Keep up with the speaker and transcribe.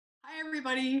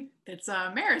Everybody, it's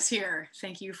Maris here.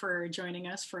 Thank you for joining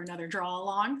us for another draw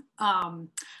along.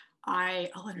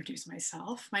 I'll introduce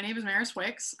myself. My name is Maris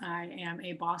Wicks. I am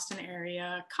a Boston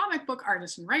area comic book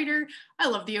artist and writer. I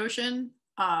love the ocean.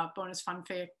 Bonus fun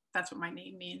fact, that's what my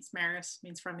name means. Maris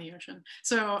means from the ocean.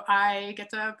 So I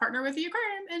get to partner with the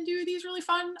aquarium and do these really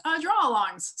fun draw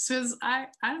alongs. So I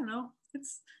don't know,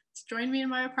 it's join me in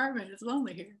my apartment. It's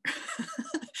lonely here.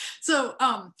 So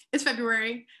it's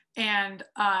February. And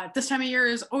this time of year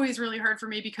is always really hard for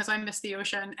me because I miss the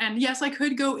ocean. And yes, I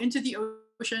could go into the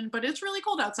ocean, but it's really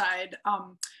cold outside.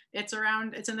 It's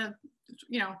in the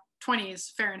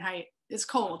 20s Fahrenheit. It's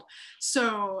cold.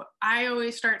 So I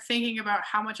always start thinking about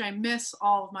how much I miss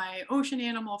all of my ocean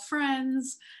animal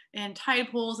friends and tide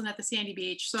pools and at the sandy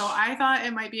beach. So I thought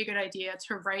it might be a good idea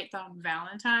to write them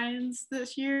Valentines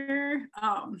this year.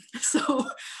 I'm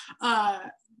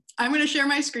going to share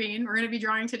my screen. We're going to be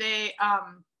drawing today.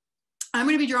 I'm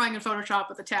going to be drawing in Photoshop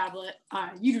with a tablet.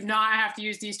 You do not have to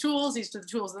use these tools. These are the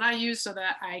tools that I use so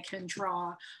that I can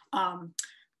draw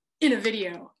in a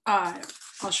video.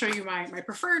 I'll show you my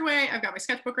preferred way. I've got my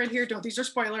sketchbook right here. These are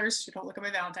spoilers, so don't look at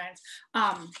my Valentines.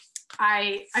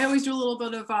 I always do a little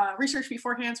bit of research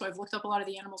beforehand, so I've looked up a lot of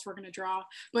the animals we're going to draw.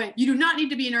 But you do not need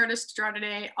to be an artist to draw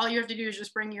today. All you have to do is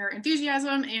just bring your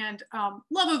enthusiasm, and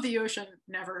love of the ocean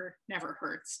never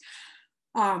hurts.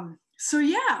 So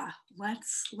yeah,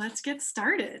 let's get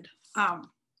started.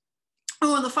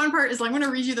 Oh, and the fun part is I'm going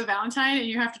to read you the Valentine, and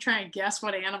you have to try and guess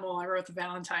what animal I wrote the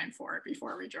Valentine for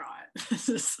before we draw it.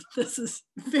 This is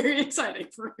very exciting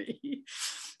for me.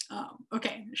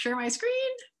 Okay, share my screen.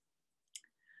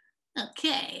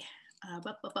 Okay.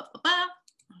 Let's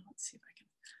see if I can.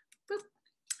 Boop.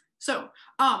 So,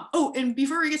 oh, and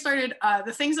before we get started,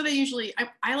 the things that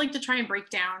I like to try and break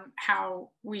down how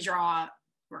we draw,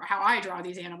 or how I draw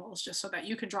these animals, just so that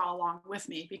you can draw along with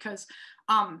me, because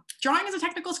drawing is a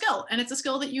technical skill, and it's a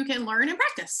skill that you can learn and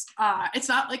practice. It's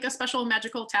not like a special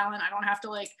magical talent. I don't have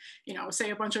to say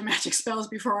a bunch of magic spells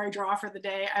before I draw for the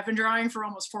day. I've been drawing for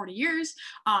almost 40 years.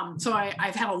 So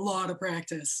I've had a lot of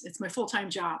practice. It's my full-time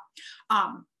job.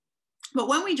 But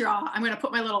when we draw, I'm going to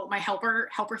put my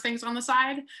helper things on the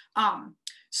side.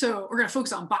 So we're going to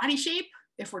focus on body shape.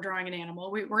 If we're drawing an animal,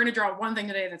 we're going to draw one thing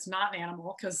today that's not an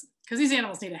animal, because these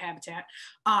animals need a habitat.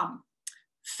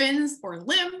 Fins or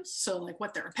limbs, so like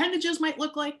what their appendages might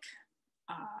look like,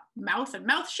 mouth and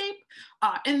mouth shape.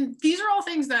 And these are all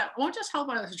things that won't just help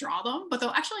us draw them, but they'll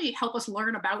actually help us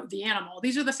learn about the animal.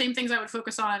 These are the same things I would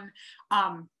focus on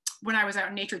when I was out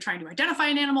in nature trying to identify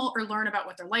an animal or learn about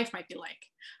what their life might be like.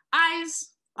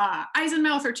 Eyes and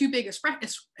mouth are two big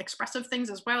expressive things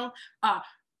as well.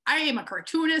 I am a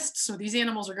cartoonist, so these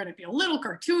animals are going to be a little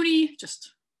cartoony,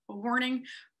 just a warning.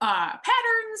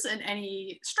 Patterns and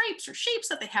any stripes or shapes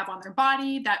that they have on their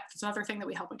body, that's another thing that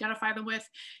we help identify them with.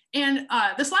 And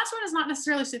this last one is not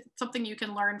necessarily something you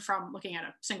can learn from looking at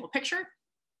a single picture,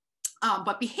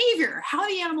 but behavior, how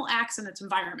the animal acts in its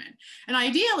environment. And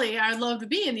ideally, I'd love to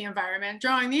be in the environment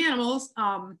drawing the animals.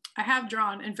 I have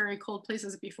drawn in very cold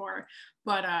places before,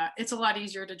 but it's a lot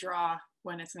easier to draw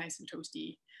when it's nice and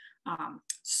toasty.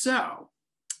 So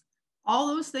all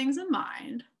those things in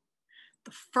mind,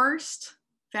 the first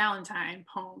Valentine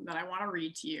poem that I want to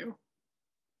read to you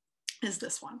is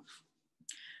this one.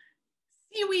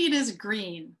 Seaweed is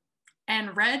green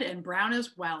and red and brown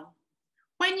as well.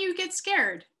 When you get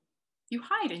scared, you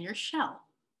hide in your shell.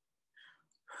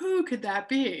 Who could that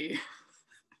be?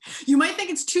 You might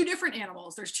think it's two different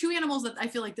animals. There's two animals that I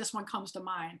feel like this one comes to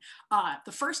mind.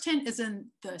 The first hint is in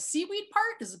the seaweed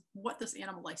part, is what this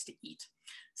animal likes to eat.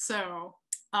 So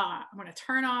I'm going to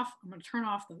turn off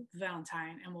the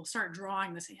Valentine, and we'll start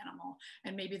drawing this animal,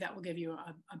 and maybe that will give you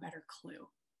a better clue.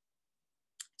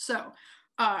 So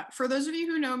for those of you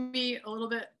who know me a little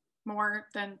bit more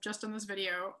than just in this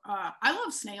video, I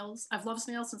love snails. I've loved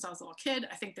snails since I was a little kid.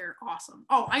 I think they're awesome.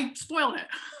 Oh, I spoiled it.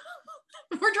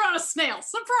 We're drawing a snail,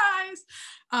 surprise.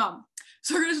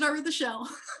 So we're gonna start with the shell.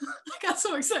 I got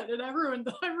so excited, I ruined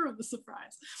the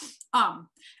surprise. And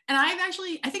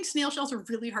I think snail shells are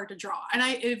really hard to draw. And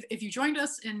if you joined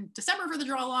us in December for the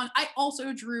draw along, I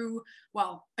also drew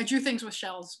things with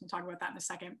shells. We'll talk about that in a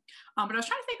second. But I was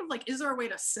trying to think of is there a way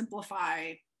to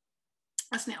simplify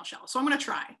a snail shell? So I'm gonna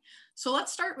try. So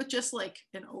let's start with just like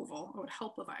an oval. It would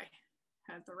help if I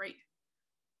had the right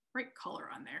color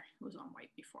on there. It was on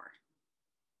white before.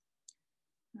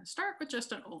 I'm gonna start with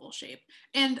just an oval shape.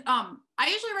 And I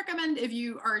usually recommend, if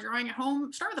you are drawing at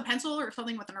home, start with a pencil or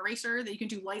something with an eraser that you can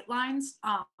do light lines.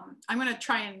 I'm gonna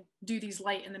try and do these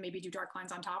light and then maybe do dark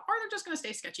lines on top, or they're just gonna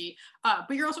stay sketchy.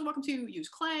 But you're also welcome to use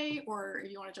clay, or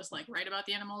if you wanna just like write about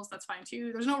the animals, that's fine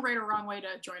too. There's no right or wrong way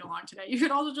to join along today. You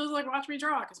could also just like watch me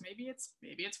draw, because maybe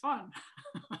it's fun.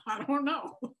 I don't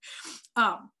know.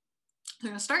 We're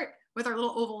gonna start with our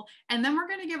little oval, and then we're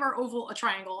gonna give our oval a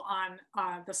triangle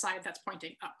on the side that's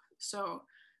pointing up. So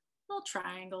little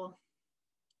triangle.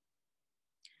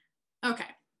 Okay,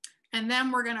 and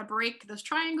then we're gonna break this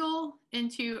triangle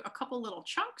into a couple little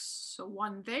chunks. So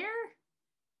one there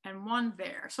and one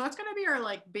there. So that's gonna be our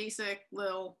like basic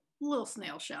little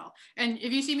snail shell. And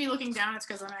if you see me looking down, it's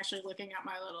because I'm actually looking at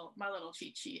my little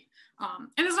cheat sheet. And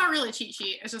it's not really a cheat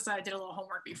sheet, it's just that I did a little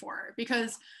homework before,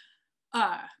 because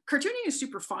cartooning is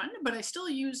super fun, but I still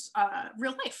use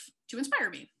real life to inspire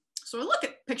me. So I look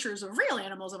at pictures of real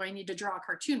animals if I need to draw a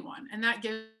cartoon one, and that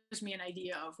gives me an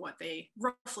idea of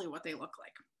roughly what they look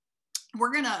like.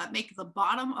 We're gonna make the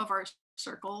bottom of our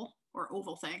circle or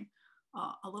oval thing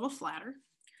a little flatter.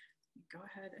 Go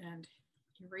ahead and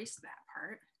erase that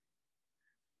part.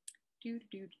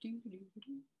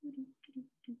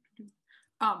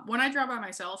 When I draw by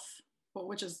myself, well,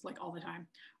 which is like all the time,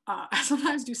 I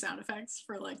sometimes do sound effects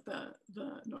for like the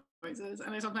noises,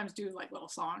 and I sometimes do like little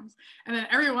songs. And then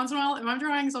every once in a while, if I'm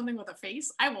drawing something with a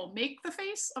face, I will make the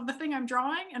face of the thing I'm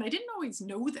drawing. And I didn't always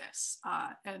know this.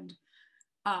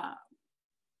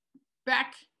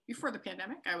 Back before the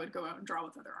pandemic, I would go out and draw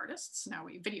with other artists. Now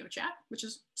we video chat, which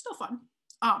is still fun.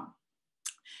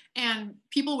 And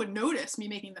people would notice me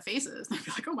making the faces. They'd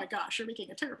be like, oh my gosh, you're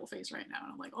making a terrible face right now.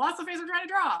 And I'm like, well, that's the face I'm trying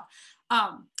to draw.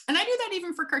 And I do that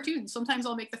even for cartoons. Sometimes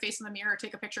I'll make the face in the mirror,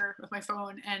 take a picture with my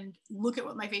phone and look at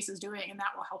what my face is doing, and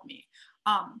that will help me.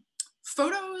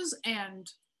 Photos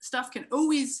and stuff can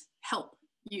always help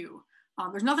you.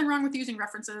 There's nothing wrong with using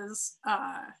references.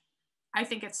 I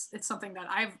think it's something that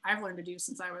I've learned to do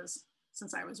since I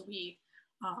was a wee.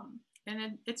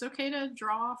 And it's okay to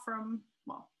draw from,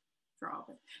 well,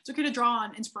 it's okay to draw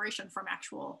on inspiration from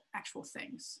actual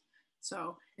things.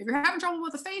 So if you're having trouble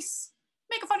with a face,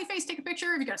 make a funny face, take a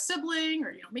picture. If you got a sibling,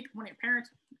 or make one of your parents,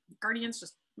 guardians,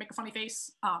 just make a funny face.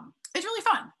 It's really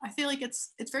fun. I feel like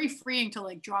it's very freeing to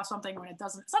like draw something when it's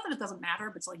not that it doesn't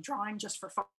matter, but it's like drawing just for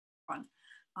fun.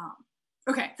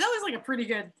 Okay, that was like this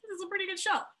is a pretty good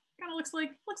shell. Kind of looks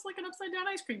like an upside down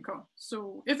ice cream cone.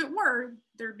 So if it were,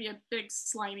 there'd be a big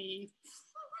slimy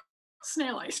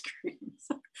snail ice cream.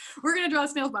 So we're gonna draw a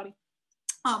snail's body.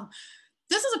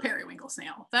 This is a periwinkle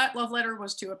snail. That love letter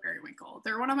was to a periwinkle.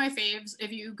 They're one of my faves.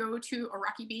 If you go to a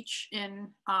rocky beach in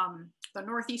the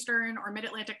northeastern or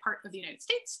mid-Atlantic part of the United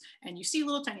States, and you see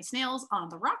little tiny snails on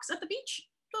the rocks at the beach,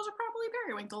 those are probably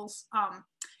periwinkles.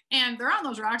 And they're on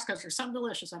those rocks because there's something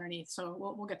delicious underneath. So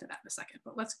we'll get to that in a second.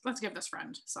 But let's give this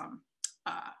friend some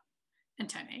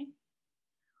antennae.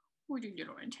 Where'd you get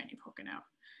little antennae poking out?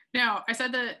 Now, I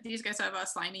said that these guys have a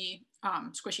slimy,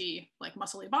 squishy, like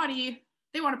muscly body.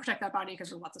 They want to protect that body because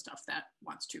there's lots of stuff that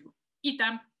wants to eat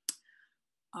them.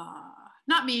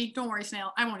 Not me, don't worry,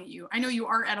 snail, I won't eat you. I know you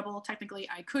are edible. Technically,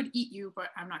 I could eat you, but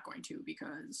I'm not going to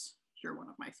because you're one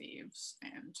of my faves.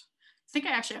 And I think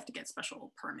I actually have to get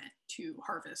special permit to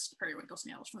harvest periwinkle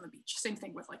snails from the beach. Same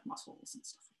thing with like mussels and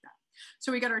stuff like that.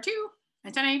 So we got our two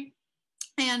antennae,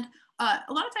 and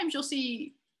a lot of times you'll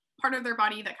see part of their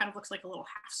body that kind of looks like a little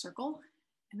half circle,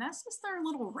 and that's just their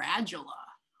little radula,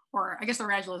 or I guess the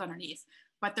radula is underneath,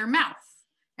 but their mouth.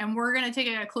 And we're gonna take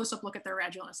a close-up look at their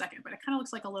radula in a second, but it kind of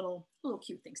looks like a little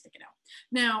cute thing sticking out.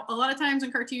 Now, a lot of times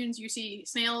in cartoons, you see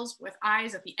snails with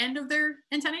eyes at the end of their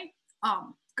antennae.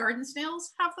 Garden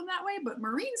snails have them that way, but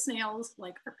marine snails,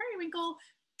 like our periwinkle,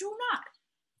 do not.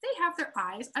 They have their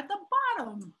eyes at the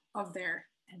bottom of their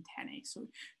antennae. So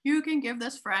you can give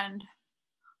this friend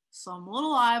some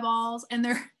little eyeballs, and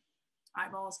their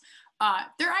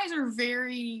eyes are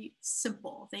very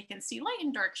simple. They can see light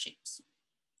and dark shapes.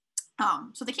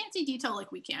 So they can't see detail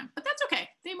like we can, but that's okay.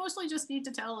 They mostly just need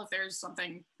to tell if there's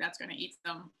something that's going to eat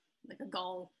them, like a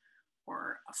gull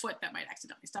or a foot that might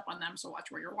accidentally step on them. So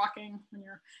watch where you're walking when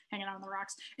you're hanging out on the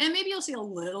rocks. And maybe you'll see a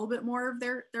little bit more of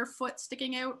their foot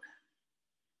sticking out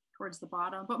towards the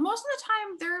bottom, but most of the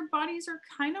time their bodies are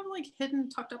kind of like hidden,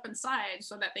 tucked up inside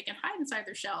so that they can hide inside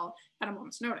their shell at a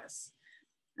moment's notice.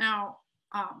 Now,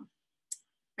 I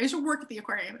used to work at the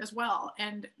aquarium as well,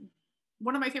 and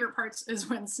one of my favorite parts is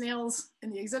when snails in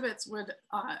the exhibits would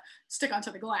stick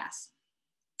onto the glass.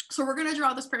 So we're gonna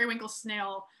draw this periwinkle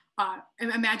snail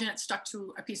and imagine it stuck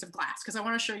to a piece of glass, because I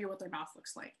want to show you what their mouth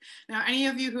looks like. Now, any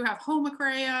of you who have home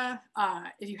aquaria,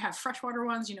 if you have freshwater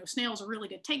ones, you know snails are really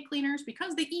good tank cleaners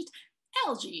because they eat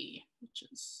algae, which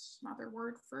is another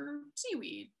word for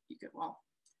seaweed. You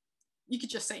could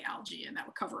just say algae and that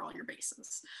would cover all your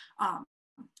bases.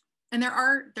 And there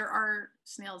are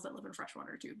snails that live in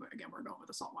freshwater too, but again, we're going with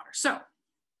the saltwater. So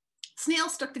snail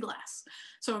stuck to glass.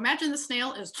 So imagine the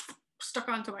snail is stuck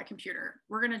onto my computer.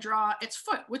 We're gonna draw its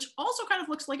foot, which also kind of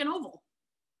looks like an oval.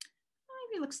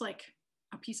 Maybe it looks like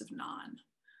a piece of naan.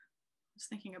 I was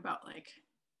thinking about like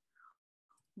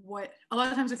what, a lot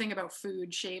of times I think about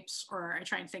food shapes, or I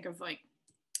try and think of like,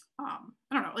 I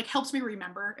don't know, like helps me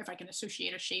remember if I can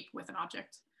associate a shape with an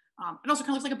object. It also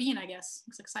kind of looks like a bean, I guess.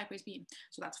 Looks like a sideways bean.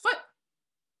 So that's a foot.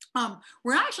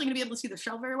 We're not actually gonna be able to see the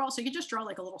shell very well, so you could just draw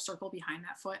like a little circle behind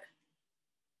that foot.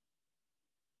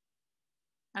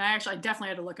 And I definitely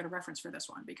had to look at a reference for this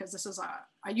one, because this is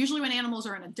usually when animals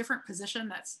are in a different position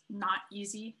that's not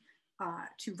easy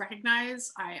to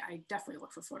recognize, I definitely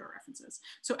look for photo references.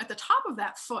 So at the top of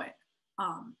that foot,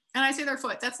 and I say their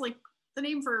foot, that's like the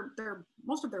name for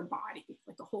most of their body,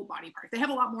 like the whole body part. They have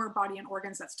a lot more body and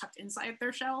organs that's tucked inside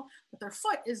their shell, but their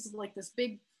foot is like this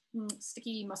big,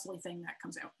 sticky, muscly thing that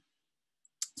comes out.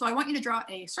 So I want you to draw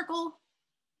a circle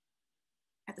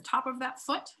at the top of that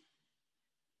foot.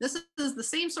 This is the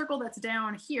same circle that's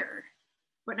down here,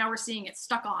 but now we're seeing it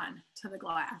stuck on to the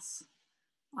glass.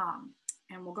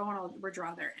 And we'll go and we'll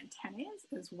draw their antennae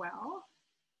as well.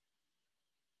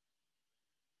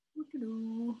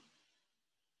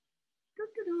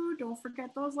 Don't forget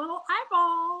those little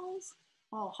eyeballs.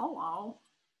 Oh, hello.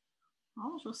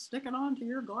 I'll just stick it onto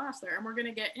your glass there, and we're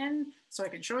gonna get in so I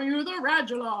can show you the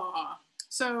radula.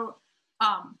 So,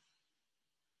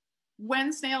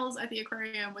 when snails at the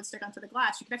aquarium would stick onto the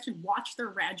glass, you could actually watch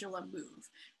their radula move.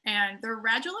 And their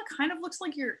radula kind of looks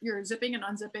like you're zipping and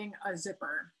unzipping a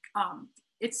zipper.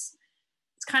 It's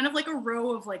kind of like a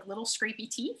row of like little scrapey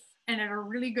teeth, and they're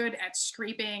really good at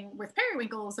scraping, with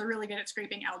periwinkles, they're really good at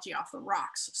scraping algae off the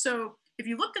rocks. So if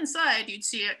you looked inside, you'd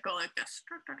see it go like this.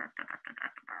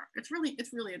 It's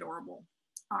really adorable.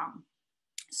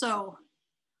 So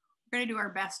we're gonna do our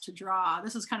best to draw.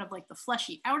 This is kind of like the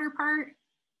fleshy outer part.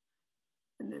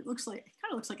 And it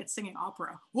kind of looks like it's singing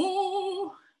opera.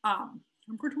 Oh, I'm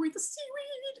going to eat the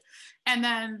seaweed. And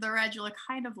then the radula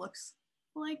kind of looks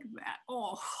like that.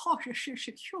 Oh, she's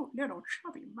a cute little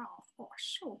chubby mouth. Oh,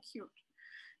 so cute.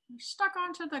 Stuck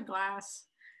onto the glass.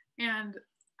 And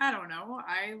I don't know,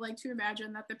 I like to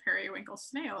imagine that the periwinkle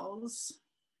snails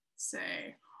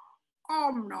say,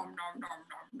 nom, nom, nom, nom,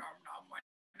 nom, when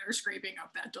they're scraping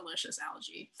up that delicious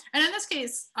algae. And in this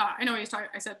case, I know I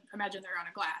said imagine they're on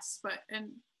a glass, but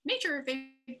in nature, they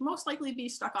most likely be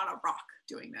stuck on a rock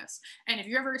doing this. And if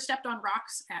you ever stepped on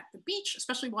rocks at the beach,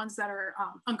 especially ones that are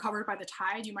uncovered by the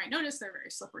tide, you might notice they're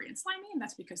very slippery and slimy, and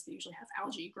that's because they usually have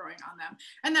algae growing on them.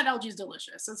 And that algae is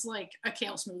delicious. It's like a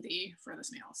kale smoothie for the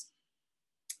snails.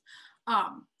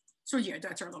 So yeah,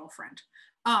 that's our little friend.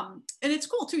 And it's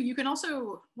cool too. You can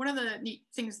also, one of the neat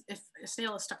things, if a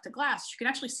snail is stuck to glass, you can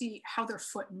actually see how their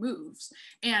foot moves.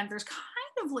 And there's kind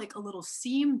of like a little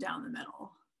seam down the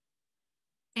middle.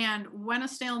 And when a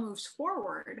snail moves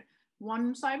forward,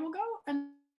 one side will go and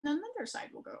then the other side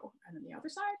will go, and then the other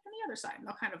side and the other side. And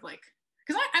they'll kind of like,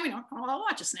 because I'll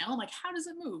watch a snail, I'm like, how does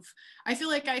it move? I feel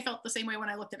like I felt the same way when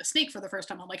I looked at a snake for the first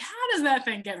time. I'm like, how does that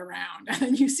thing get around? And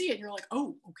then you see it and you're like,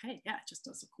 oh, okay, yeah, it just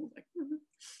does a cool like.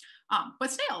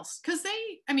 But snails, because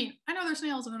I know they're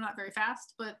snails and they're not very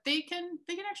fast, but they can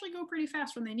actually go pretty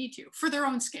fast when they need to for their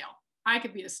own scale. I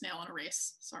could beat a snail in a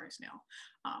race. Sorry, snail.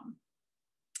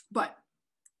 But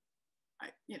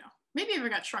maybe if it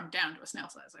got shrunk down to a snail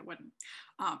size, I wouldn't.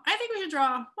 I think we should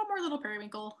draw one more little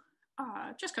periwinkle,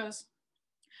 just because.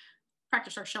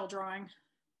 Practice our shell drawing.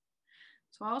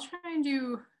 So I'll try and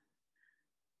do,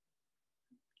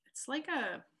 it's like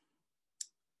I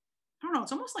don't know,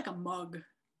 it's almost like a mug.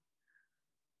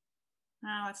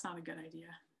 No, that's not a good idea.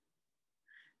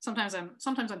 Sometimes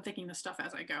I'm thinking this stuff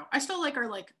as I go. I still like our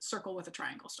like circle with a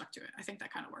triangle stuck to it. I think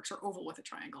that kind of works, or oval with a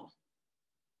triangle.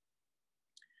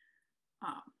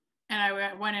 And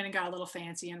I went in and got a little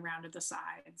fancy and rounded the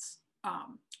sides.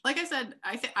 Like I said,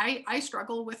 I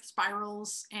struggle with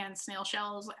spirals and snail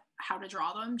shells, how to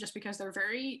draw them, just because they're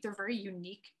very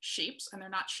unique shapes, and they're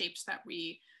not shapes that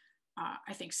we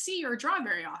I think see or draw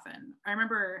very often. I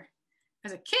remember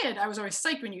as a kid, I was always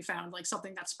psyched when you found like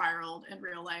something that spiraled in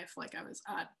real life. Like I was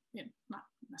not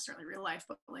necessarily real life,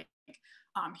 but like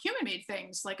human made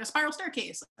things like a spiral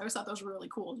staircase. I always thought those were really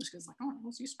cool, just because like, oh, I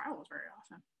don't see spirals very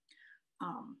often.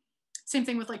 Same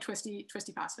thing with like twisty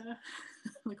pasta.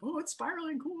 Like, oh, it's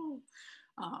spiraling, cool.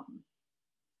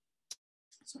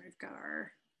 So we've got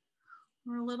our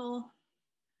little,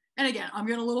 and again, I'm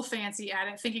getting a little fancy at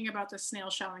it, thinking about the snail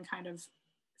shell in kind of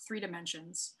 3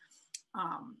 dimensions.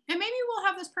 And maybe we'll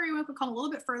have this periwinkle come a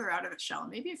little bit further out of its shell.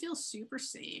 Maybe it feels super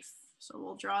safe. So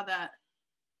we'll draw that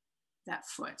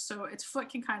foot. So its foot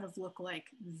can kind of look like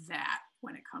that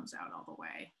when it comes out all the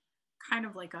way, kind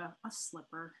of like a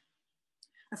slipper.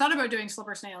 I thought about doing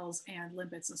slipper snails and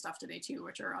limpets and stuff today too,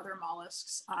 which are other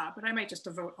mollusks, but I might just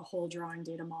devote a whole drawing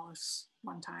day to mollusks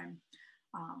one time.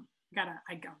 There's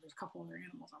a couple other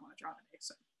animals I want to draw today.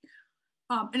 So,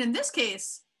 and in this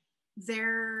case,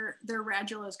 their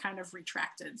radula is kind of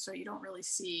retracted, so you don't really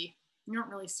see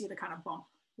the kind of bump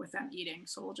with them eating.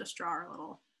 So we'll just draw our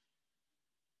little.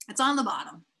 It's on the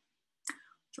bottom.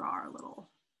 Draw our little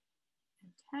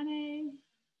antennae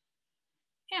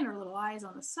and our little eyes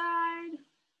on the side.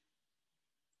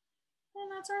 And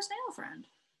that's our snail friend.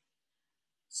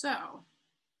 So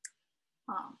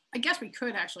I guess we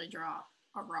could actually draw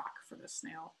a rock for this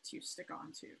snail to stick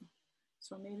onto.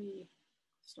 So maybe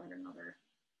start another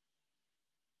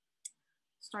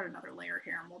layer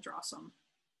here, and we'll draw some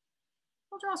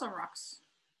rocks.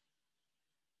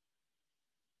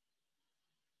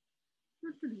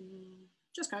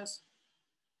 Just because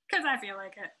I feel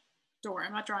like it. Don't worry,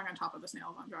 I'm not drawing on top of the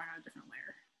snail, I'm drawing on a different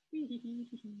layer.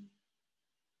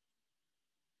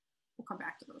 We'll come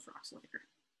back to those rocks later.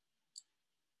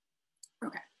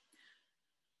 Okay,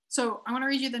 so I want to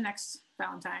read you the next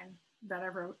Valentine that I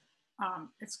wrote.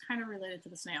 It's kind of related to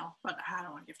the snail, but I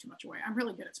don't want to give too much away. I'm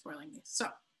really good at spoiling these. So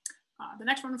the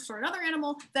next one is for another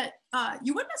animal that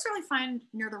you wouldn't necessarily find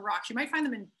near the rocks. You might find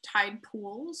them in tide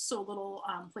pools, so little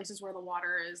places where the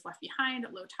water is left behind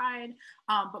at low tide.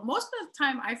 But most of the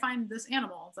time I find this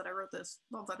animal that I wrote this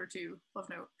love letter to, love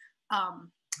note,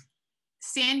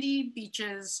 sandy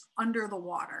beaches under the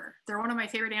water. They're one of my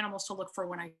favorite animals to look for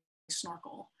when I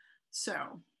snorkel.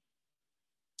 So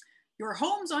your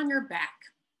home's on your back,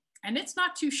 and it's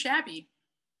not too shabby,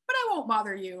 but I won't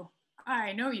bother you.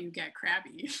 I know you get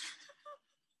crabby.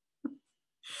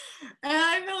 And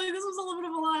I feel like this was a little bit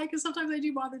of a lie, because sometimes I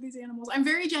do bother these animals. I'm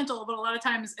very gentle, but a lot of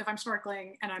times if I'm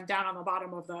snorkeling and I'm down on the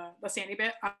bottom of the sandy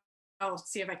bit, I'll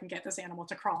see if I can get this animal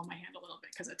to crawl on my hand a little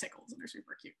bit because it tickles and they're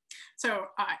super cute. So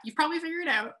you've probably figured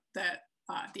out that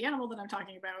the animal that I'm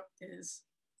talking about is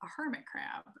a hermit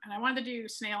crab. And I wanted to do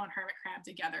snail and hermit crab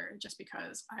together just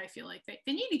because I feel like they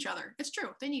need each other. It's true,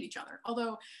 they need each other.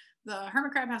 Although the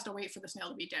hermit crab has to wait for the snail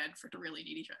to be dead for it to really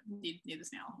need the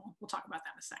snail. We'll talk about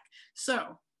that in a sec.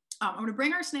 So I'm going to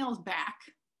bring our snails back,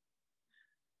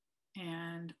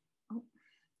 and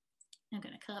I'm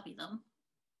going to copy them.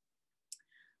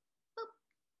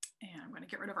 And I'm going to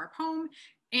get rid of our poem.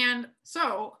 And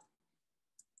so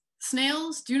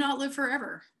snails do not live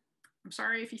forever. I'm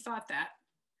sorry if you thought that.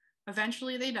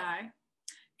 Eventually they die,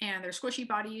 and their squishy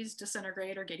bodies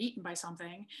disintegrate or get eaten by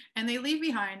something, and they leave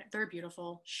behind their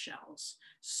beautiful shells.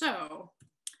 So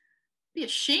it'd be a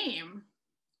shame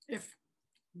if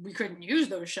we couldn't use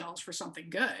those shells for something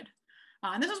good.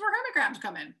 And this is where hermit crabs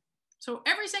come in. So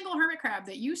every single hermit crab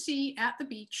that you see at the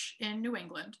beach in New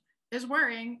England is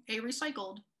wearing a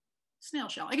recycled snail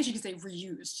shell. I guess you could say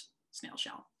reused snail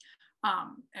shell.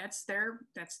 That's their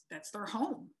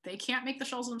home. They can't make the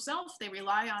shells themselves. They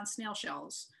rely on snail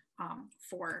shells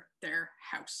for their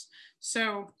house.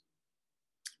 So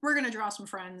we're going to draw some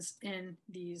friends in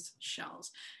these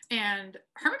shells. And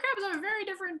hermit crabs have a very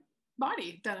different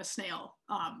body than a snail,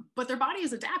 but their body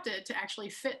is adapted to actually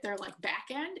fit their like back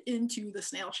end into the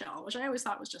snail shell, which I always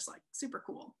thought was just like super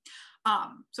cool.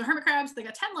 So hermit crabs, they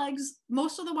got 10 legs.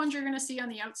 Most of the ones you're going to see on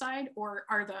the outside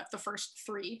are the first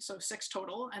 3, so 6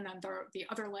 total, and then the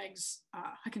other legs,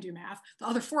 I can do math, the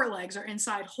other 4 legs are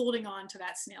inside holding on to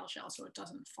that snail shell so it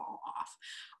doesn't fall off.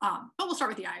 But we'll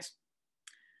start with the eyes.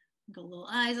 Got little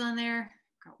eyes on there.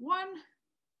 Got 1,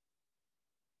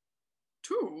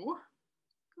 2,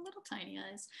 little tiny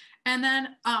eyes. And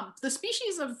then the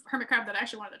species of hermit crab that I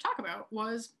actually wanted to talk about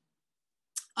was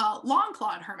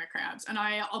long-clawed hermit crabs. And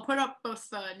I'll put up both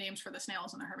the names for the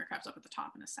snails and the hermit crabs up at the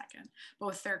top in a second,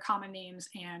 both their common names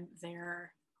and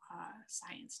their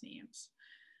science names.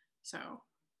 So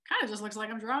kind of just looks like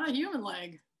I'm drawing a human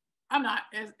leg. I'm not,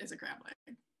 it's a crab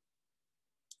leg.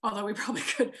 Although we probably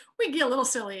could, we'd get a little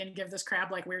silly and give this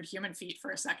crab like weird human feet for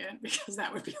a second, because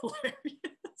that would be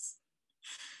hilarious.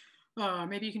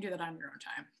 Maybe you can do that on your own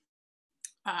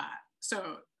time.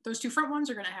 So those 2 front ones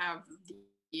are going to have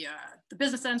the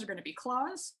business ends are going to be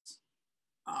claws.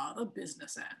 The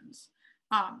business ends.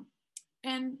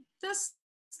 And this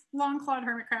long-clawed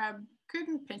hermit crab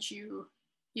couldn't pinch you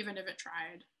even if it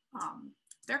tried.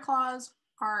 Their claws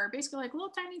are basically like a little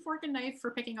tiny fork and knife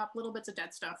for picking up little bits of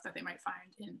dead stuff that they might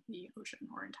find in the ocean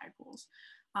or in tide pools.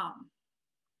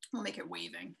 We'll make it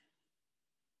waving.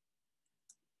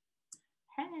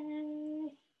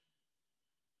 Hey.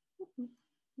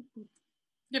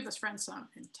 Give this friend some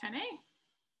antennae.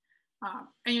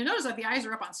 And you'll notice that the eyes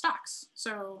are up on stalks.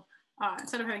 So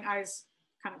instead of having eyes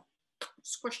kind of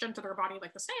squished into their body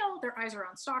like the snail, their eyes are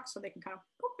on stalks, so they can kind of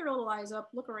poke their little eyes up,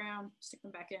 look around, stick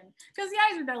them back in. Because the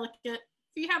eyes are delicate.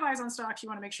 If you have eyes on stalks, you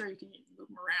want to make sure you can move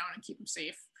them around and keep them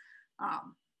safe.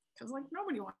 Because like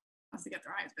nobody wants to get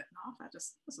their eyes bitten off.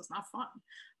 This is not fun.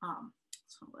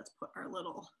 So let's put our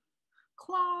little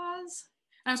claws.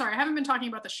 And I'm sorry, I haven't been talking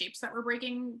about the shapes that we're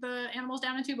breaking the animals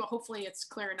down into, but hopefully it's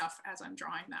clear enough as I'm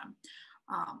drawing them.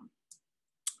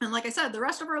 And like I said, the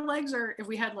rest of our legs are, if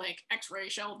we had like X-ray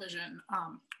shell vision,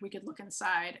 we could look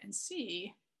inside and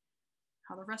see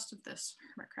how the rest of this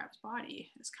hermit crab's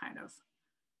body is kind of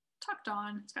tucked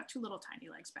on. It's got two little tiny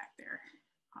legs back there.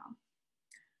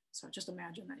 So just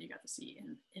imagine that you got to see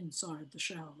inside the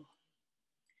shell.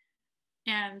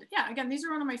 And yeah, again, these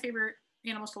are one of my favorite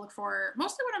animals to look for,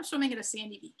 mostly when I'm swimming at a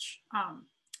sandy beach.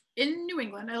 In New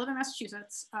England, I live in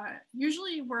Massachusetts.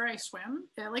 Usually where I swim,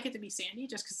 I like it to be sandy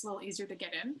just because it's a little easier to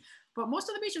get in. But most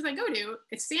of the beaches I go to,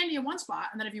 it's sandy in one spot.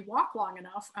 And then if you walk long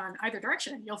enough on either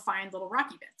direction, you'll find little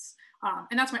rocky bits.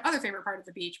 And that's my other favorite part of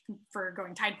the beach for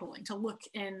going tide pooling, to look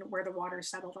in where the water's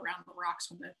settled around the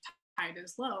rocks when the tide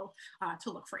is low,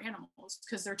 to look for animals.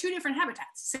 Because there are two different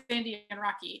habitats, sandy and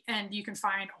rocky, and you can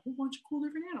find a whole bunch of cool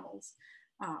different animals.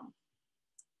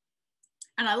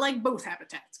 And I like both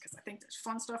habitats because I think there's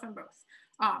fun stuff in both.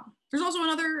 There's also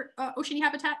another oceany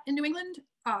habitat in New England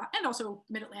and also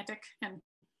mid-Atlantic and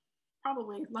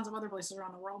probably lots of other places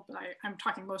around the world, but I'm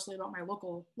talking mostly about my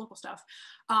local stuff,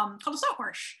 called a salt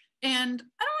marsh. And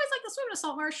I don't always like to swim in a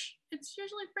salt marsh. It's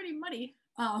usually pretty muddy,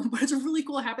 but it's a really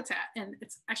cool habitat. And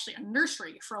it's actually a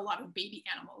nursery for a lot of baby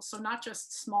animals. So not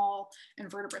just small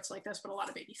invertebrates like this, but a lot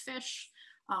of baby fish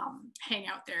hang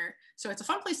out there. So it's a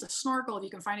fun place to snorkel if you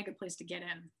can find a good place to get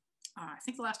in. I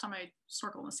think the last time I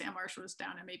snorkeled in the sand marsh was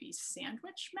down in maybe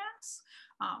Sandwich, Mass,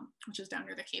 which is down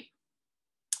near the Cape.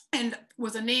 And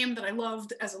was a name that I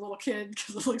loved as a little kid because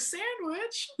it was like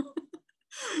Sandwich.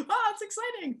 Oh, it's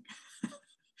exciting.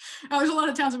 There's a lot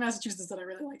of towns in Massachusetts that I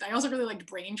really liked. I also really liked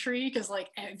Braintree because like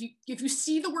if you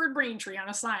see the word Braintree on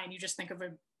a sign, you just think of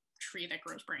a tree that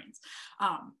grows brains.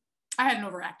 I had an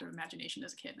overactive imagination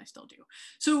as a kid, and I still do.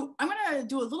 So I'm gonna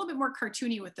do a little bit more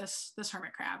cartoony with this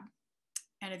hermit crab.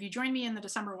 And if you join me in the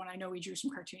December one, I know we drew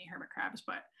some cartoony hermit crabs,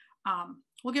 but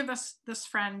we'll give this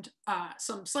friend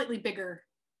some slightly bigger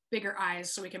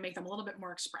eyes so we can make them a little bit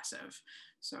more expressive.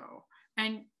 So,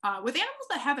 and with animals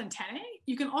that have antennae,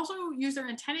 you can also use their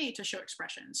antennae to show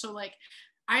expression. So like,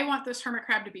 I want this hermit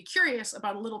crab to be curious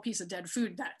about a little piece of dead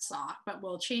food that it saw, but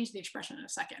we'll change the expression in a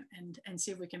second and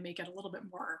see if we can make it a little bit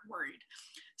more worried.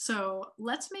 So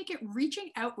let's make it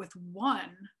reaching out with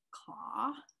one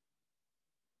claw.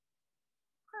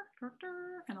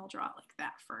 And I'll draw it like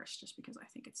that first, just because I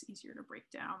think it's easier to break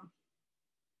down.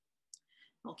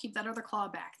 I'll keep that other claw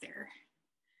back there.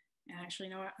 And actually,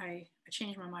 you know what? I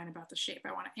changed my mind about the shape.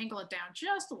 I want to angle it down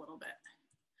just a little bit.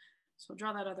 So I'll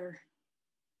draw that other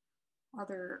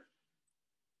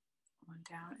one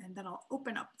down, and then I'll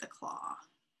open up the claw.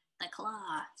 The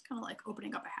claw, it's kind of like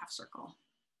opening up a half circle.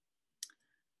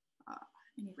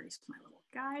 And erase my little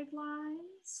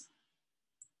guidelines.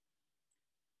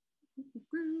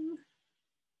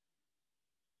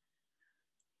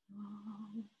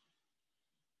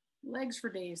 Legs for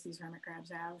days these hermit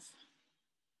crabs have.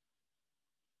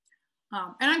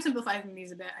 And I'm simplifying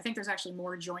these a bit. I think there's actually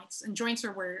more joints, and joints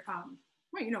are where,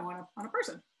 well, you know, on a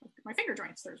person, my finger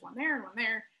joints, there's one there and one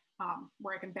there,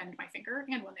 where I can bend my finger,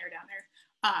 and one there down there.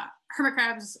 Hermit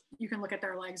crabs, you can look at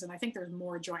their legs, and I think there's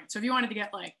more joints. So if you wanted to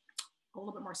get like a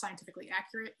little bit more scientifically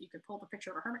accurate, you could pull up a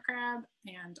picture of a hermit crab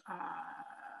and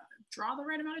draw the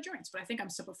right amount of joints. But I think I'm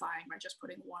simplifying by just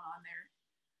putting one on there.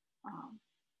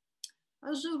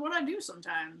 That's just what I do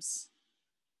sometimes.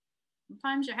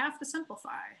 Sometimes you have to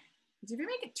simplify. Because if you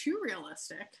make it too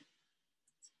realistic,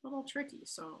 it's a little tricky.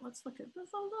 So let's look at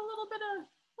this a little bit of,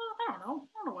 well, I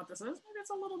don't know what this is. Maybe it's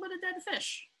a little bit of dead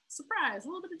fish. Surprise, a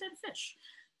little bit of dead fish.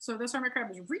 So this hermit crab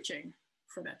is reaching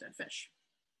for that dead fish.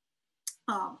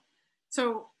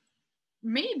 So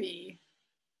maybe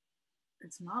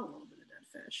it's not a little bit of dead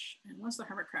fish. And once the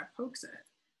hermit crab pokes it,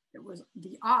 it was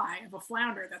the eye of a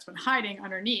flounder that's been hiding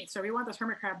underneath. So we want this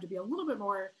hermit crab to be a little bit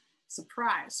more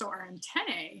surprised. So our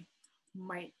antennae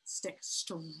might stick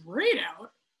straight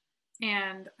out.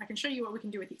 And I can show you what we can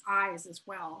do with the eyes as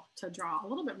well to draw a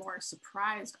little bit more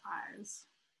surprised eyes.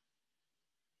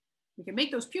 We can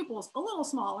make those pupils a little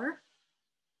smaller.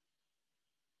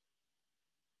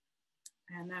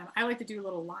 And then I like to do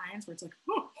little lines where it's like,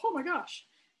 oh my gosh.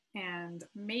 And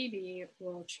maybe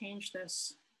we'll change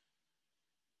this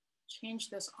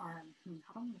arm. How do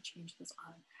I want to change this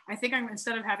arm? I think I'm,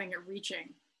 instead of having it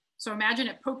reaching, so imagine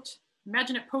it poked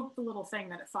the little thing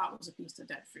that it thought was a piece of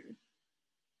dead food.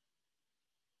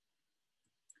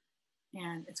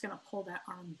 And it's gonna pull that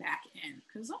arm back in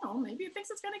because, oh, maybe it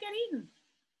thinks it's gonna get eaten.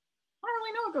 I don't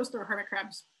really know what goes through a hermit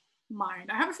crab's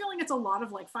mind. I have a feeling it's a lot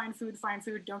of like find food,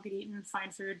 don't get eaten,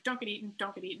 find food, don't get eaten,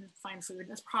 don't get eaten, find food.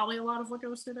 That's probably a lot of what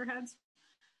goes through their heads.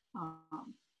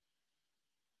 I'm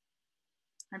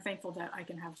thankful that I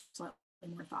can have slightly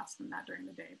more thoughts than that during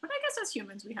the day. But I guess as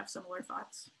humans, we have similar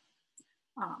thoughts.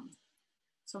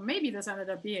 So maybe this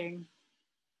ended up being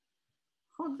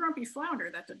a grumpy flounder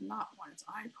that did not want its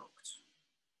eye poked.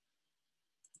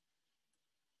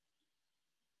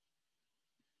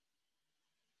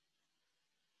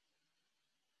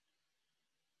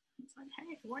 It's like,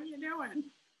 hey, what are you doing?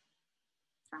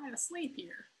 Trying to sleep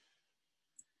here.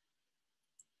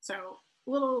 So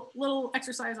little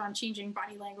exercise on changing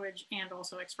body language and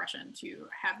also expression to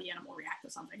have the animal react to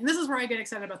something. And this is where I get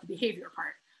excited about the behavior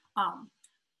part.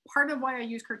 Part of why I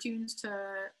use cartoons to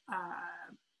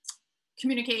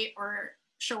communicate or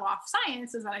show off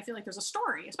science is that I feel like there's a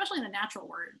story, especially in the natural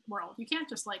world. You can't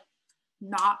just like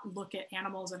not look at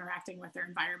animals interacting with their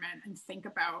environment and think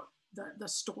about the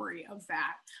story of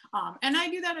that. And I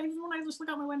do that even when I just look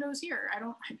out my windows here.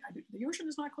 The ocean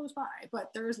is not close by, but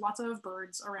there's lots of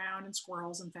birds around and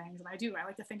squirrels and things. And I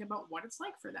like to think about what it's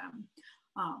like for them.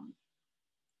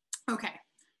 Okay,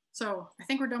 so I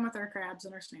think we're done with our crabs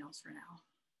and our snails for now.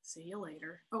 See you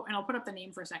later. Oh, and I'll put up the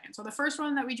name for a second. So the first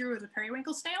one that we drew was a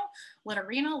periwinkle snail,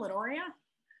 Littorina, Littoria,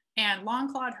 and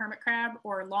long-clawed hermit crab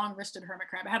or long-wristed hermit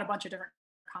crab. It had a bunch of different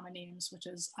common names, which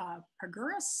is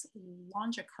Pagurus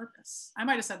longicarpus. I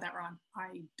might have said that wrong.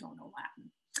 I don't know Latin.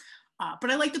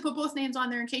 But I like to put both names on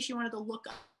there in case you wanted to look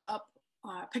up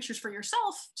pictures for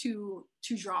yourself to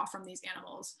draw from these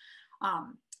animals.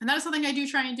 And that is something I do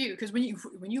try and do, because when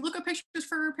you look up pictures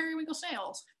for periwinkle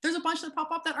snails, there's a bunch that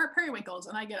pop up that aren't periwinkles,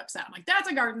 and I get upset. I'm like, that's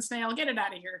a garden snail, get it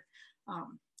out of here.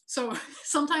 So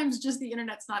sometimes just the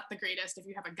internet's not the greatest if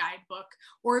you have a guidebook,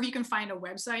 or if you can find a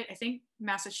website. I think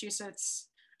Massachusetts,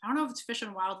 I don't know if it's Fish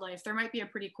and Wildlife, there might be a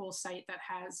pretty cool site that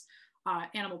has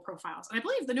animal profiles. And I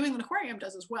believe the New England Aquarium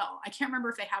does as well. I can't remember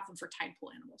if they have them for tide pool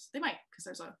animals. They might, because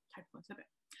there's a tide pool exhibit.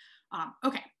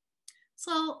 Okay,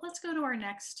 so let's go to our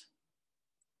next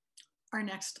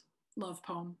love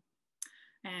poem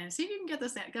and see if you can get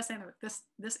this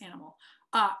animal.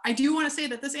 I do want to say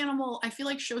that this animal, I feel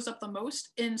like, shows up the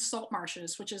most in salt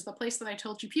marshes, which is the place that I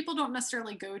told you people don't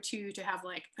necessarily go to have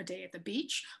like a day at the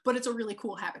beach, but it's a really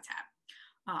cool habitat.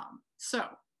 So,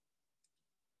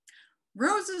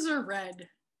 roses are red,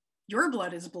 your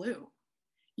blood is blue.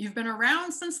 You've been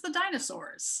around since the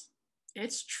dinosaurs.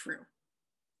 It's true.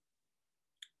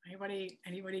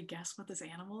 Anybody guess what this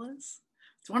animal is?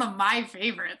 It's one of my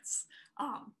favorites.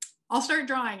 I'll start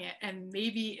drawing it and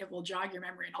maybe it will jog your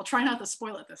memory, and I'll try not to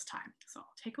spoil it this time. So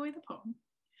I'll take away the poem.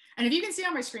 And if you can see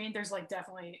on my screen, there's like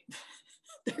definitely,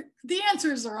 the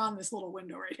answers are on this little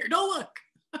window right here. Don't look.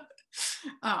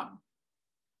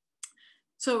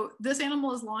 So this animal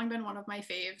has long been one of my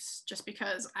faves just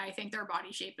because I think their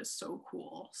body shape is so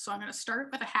cool. So I'm gonna start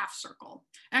with a half circle.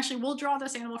 Actually, we'll draw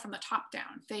this animal from the top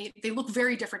down. They look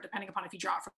very different depending upon if you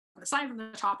draw it from the side, from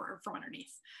the top, or from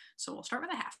underneath. So we'll start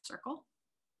with a half circle.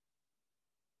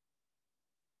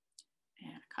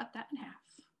 And cut that in half.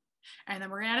 And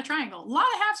then we're gonna add a triangle. A lot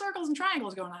of half circles and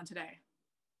triangles going on today.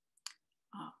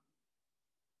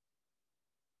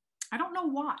 I don't know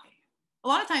why. A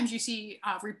lot of times you see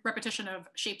repetition of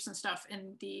shapes and stuff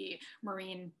in the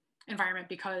marine environment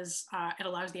because it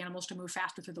allows the animals to move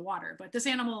faster through the water. But this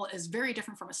animal is very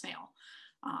different from a snail.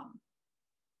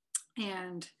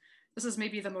 And this is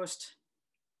maybe the most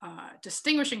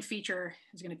distinguishing feature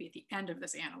is going to be at the end of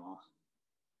this animal,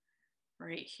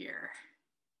 right here.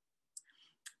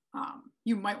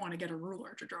 You might want to get a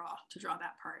ruler to draw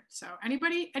that part. So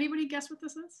anybody guess what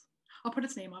this is? I'll put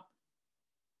its name up.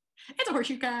 It's a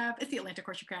horseshoe crab. It's the Atlantic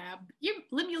horseshoe crab,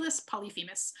 Limulus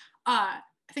polyphemus. I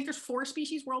think there's 4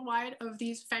 species worldwide of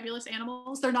these fabulous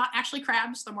animals. They're not actually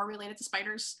crabs. They're more related to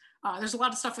spiders. There's a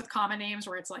lot of stuff with common names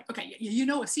where it's like, okay, you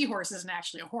know a seahorse isn't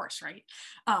actually a horse, right?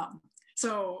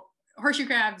 So horseshoe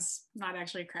crab's not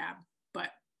actually a crab, but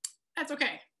that's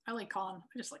okay. I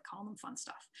just like calling them fun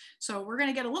stuff. So we're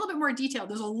gonna get a little bit more detailed.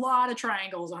 There's a lot of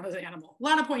triangles on this animal, a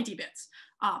lot of pointy bits.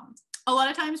 A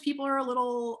lot of times people are a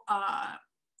little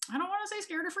I don't want to say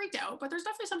scared or freaked out, but there's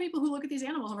definitely some people who look at these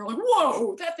animals and are like,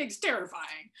 whoa, that thing's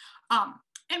terrifying. And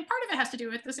part of it has to do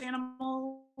with this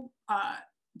animal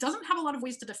doesn't have a lot of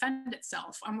ways to defend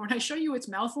itself. When I show you its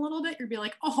mouth a little bit, you'll be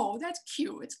like, oh, that's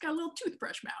cute. It's got a little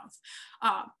toothbrush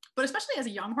mouth. But especially as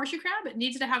a young horseshoe crab, it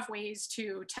needs to have ways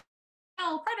to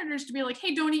tell predators to be like,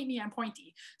 hey, don't eat me, I'm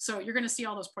pointy. So you're going to see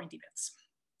all those pointy bits.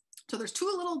 So there's two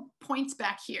little points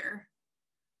back here.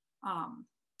 And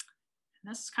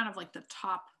this is kind of like the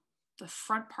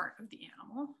front part of the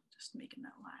animal, just making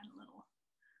that line a little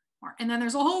more. And then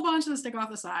there's a whole bunch that stick off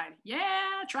the side.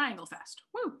 Yeah, triangle fest.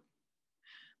 Woo.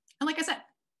 And like I said,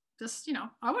 this, you know,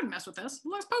 I wouldn't mess with this. It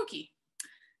looks pokey.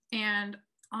 And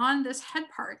on this head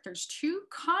part, there's two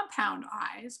compound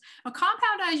eyes. Now,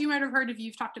 compound eyes, you might have heard if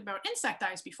you've talked about insect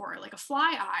eyes before, like a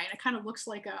fly eye. And it kind of looks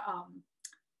like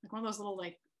like one of those little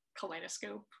like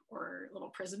kaleidoscope or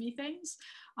little prismy things.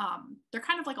 They're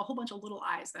kind of like a whole bunch of little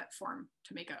eyes that form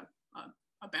to make a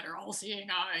better all-seeing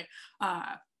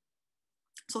eye.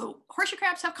 So horseshoe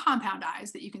crabs have compound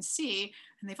eyes that you can see,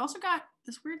 and they've also got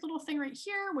this weird little thing right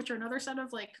here, which are another set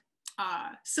of like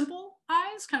simple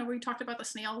eyes, kind of where we talked about the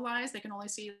snail eyes. They can only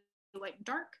see light and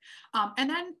dark. And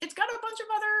then it's got a bunch of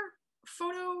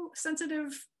other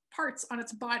photosensitive parts on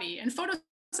its body, and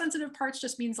photosensitive parts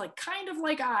just means like kind of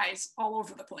like eyes all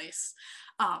over the place.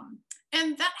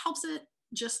 And that helps it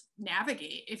just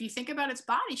navigate. If you think about its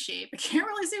body shape, it can't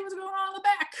really see what's going on in the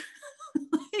back.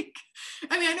 Like,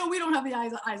 I mean, I know we don't have the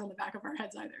eyes on the back of our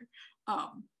heads either.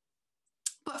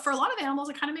 But for a lot of animals,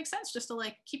 it kind of makes sense just to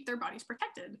like keep their bodies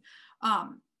protected.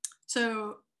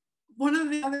 So one of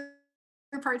the other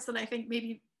parts that I think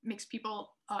maybe makes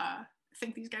people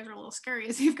think these guys are a little scary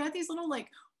is you've got these little like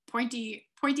pointy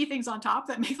things on top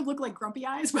that make them look like grumpy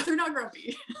eyes, but they're not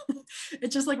grumpy.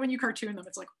 It's just like when you cartoon them,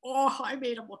 it's like, oh, I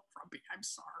made them look grumpy. I'm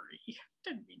sorry.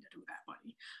 Didn't mean to do that,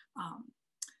 buddy.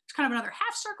 It's kind of another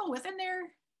half circle within there.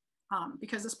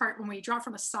 Because this part, when we draw it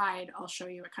from the side, I'll show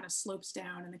you, it kind of slopes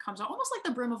down and it comes out almost like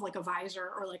the brim of like a visor,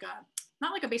 or like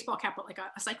not like a baseball cap, but like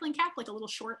a cycling cap, like a little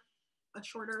shorter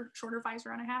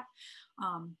visor on a hat.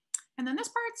 And then this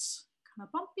part's kind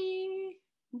of bumpy.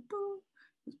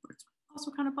 This part's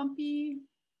also kind of bumpy.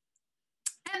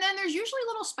 And then there's usually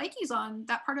little spikies on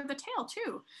that part of the tail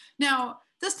too. Now,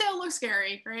 this tail looks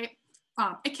scary, right?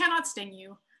 It cannot sting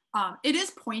you. It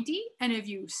is pointy, and if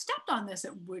you stepped on this,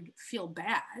 it would feel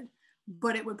bad,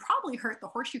 but it would probably hurt the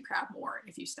horseshoe crab more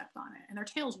if you stepped on it. And their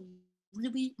tail's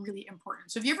really, really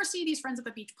important. So if you ever see these friends at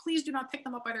the beach, please do not pick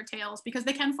them up by their tails because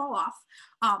they can fall off.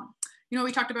 You know,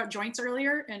 we talked about joints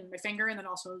earlier in my finger and then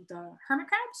also the hermit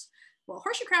crabs. Well,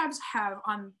 horseshoe crabs have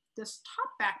on this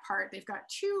top back part, they've got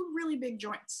two really big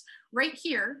joints. Right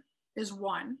here is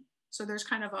one. So there's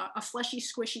kind of a fleshy,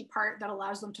 squishy part that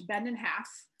allows them to bend in half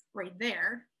right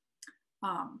there.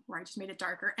 Where I just made it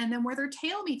darker. And then where their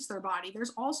tail meets their body,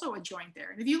 there's also a joint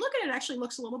there. And if you look at it, it actually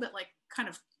looks a little bit like kind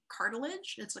of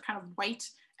cartilage. It's a kind of white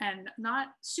and not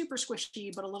super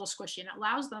squishy, but a little squishy. And it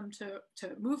allows them to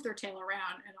move their tail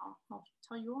around. And I'll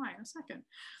tell you why in a second.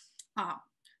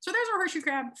 So there's our horseshoe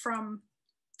crab from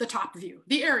the top view,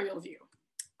 the aerial view.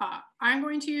 I'm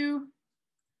going to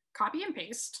copy and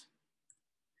paste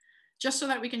just so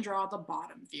that we can draw the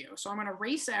bottom view. So I'm going to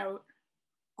erase out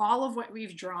all of what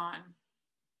we've drawn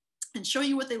and show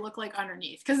you what they look like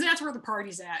underneath, because that's where the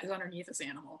party's at, is underneath this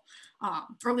animal.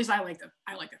 Or at least I like to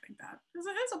think that.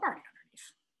 It's a party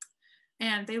underneath.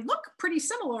 And they look pretty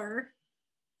similar.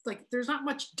 Like there's not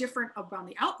much different about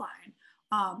the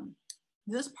outline.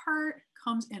 This part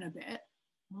comes in a bit,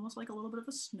 almost like a little bit of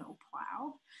a snow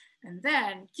plow. And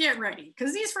then get ready,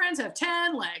 because these friends have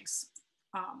 10 legs.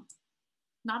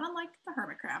 Not unlike the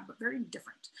hermit crab, but very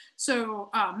different. So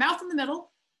mouth in the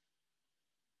middle.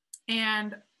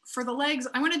 And for the legs,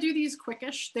 I'm going to do these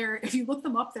quickish. If you look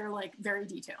them up, they're like very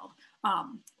detailed.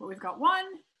 But we've got 1,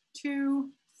 2,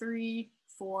 3,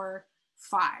 4,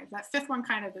 5. That fifth one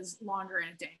kind of is longer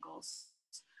and it dangles.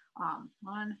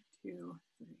 1, 2,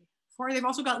 3, 4. They've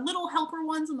also got little helper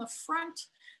ones in the front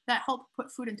that help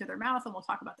put food into their mouth, and we'll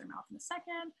talk about their mouth in a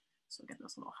second. So get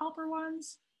those little helper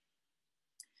ones.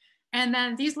 And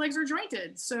then these legs are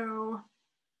jointed. So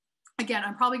again,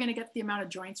 I'm probably going to get the amount of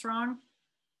joints wrong,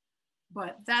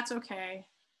 but that's okay.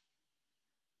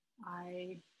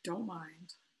 I don't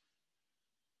mind.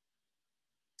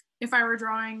 If I were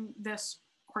drawing this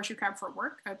horseshoe crab for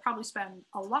work, I'd probably spend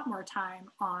a lot more time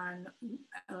on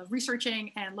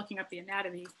researching and looking up the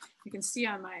anatomy. You can see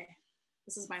on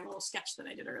this is my little sketch that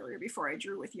I did earlier before I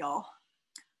drew with y'all.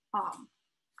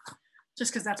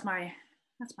 Just because that's my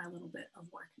little bit of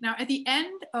work. Now at the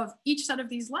end of each set of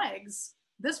these legs,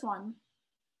 this one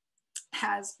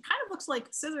has kind of looks like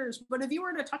scissors, but if you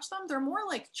were to touch them, they're more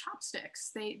like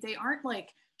chopsticks. They aren't like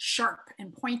sharp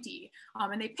and pointy,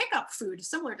 and they pick up food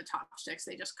similar to chopsticks.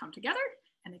 They just come together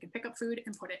and they can pick up food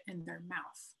and put it in their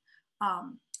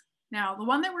mouth. Now, the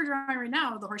one that we're drawing right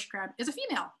now, the horseshoe crab, is a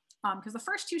female, because the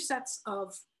first two sets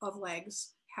of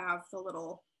legs have the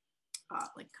little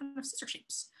like kind of scissor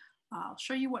shapes. I'll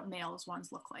show you what males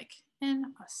ones look like in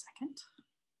a second.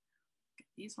 Get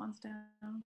these ones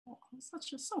down. Oh, that's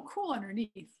just so cool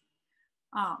underneath.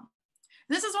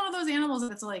 This is one of those animals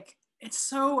that's like, it's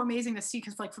so amazing to see,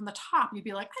 because like from the top, you'd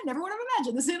be like, I never would have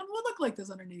imagined this animal would look like this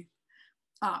underneath.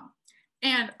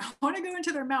 And I want to go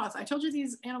into their mouth. I told you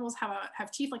these animals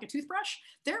have teeth like a toothbrush.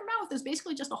 Their mouth is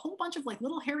basically just a whole bunch of like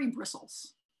little hairy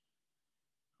bristles.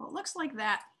 Well, it looks like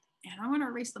that. And I'm going to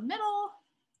erase the middle.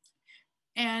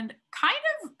 And kind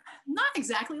of, not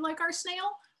exactly like our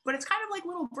snail, but it's kind of like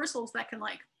little bristles that can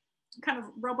like kind of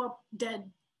rub up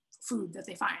dead food that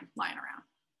they find lying around.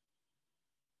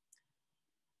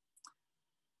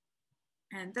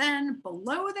 And then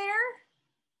below there,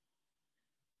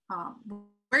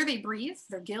 where they breathe,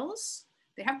 their gills,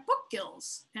 they have book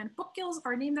gills. And book gills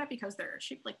are named that because they're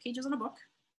shaped like pages in a book.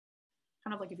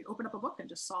 Kind of like if you open up a book and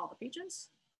just saw the pages.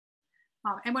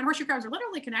 And when horseshoe crabs are little,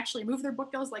 they can actually move their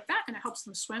book gills like that, and it helps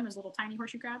them swim as little tiny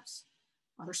horseshoe crabs.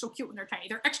 Oh, they're so cute when they're tiny.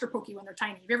 They're extra pokey when they're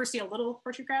tiny. Have you ever seen a little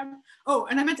horseshoe crab? Oh,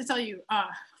 and I meant to tell you,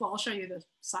 well, I'll show you the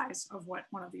size of what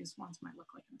one of these ones might look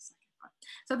like in a second.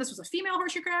 So this was a female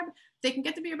horseshoe crab. They can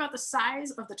get to be about the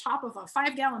size of the top of a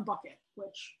 5-gallon bucket,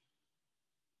 which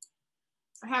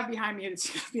I have behind me. It's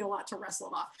going to be a lot to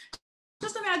wrestle it off.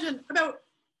 Just imagine about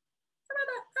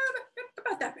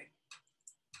that big.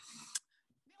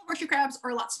 Horseshoe crabs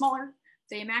are a lot smaller.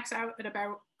 They max out at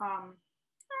about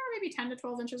maybe 10 to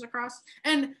 12 inches across.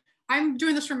 And I'm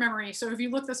doing this from memory. So if you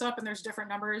look this up and there's different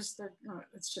numbers,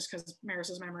 it's just because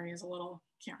Maris's memory is a little,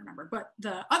 can't remember. But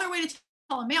the other way to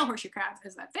tell a male horseshoe crab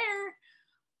is that their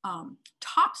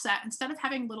top set, instead of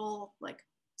having little like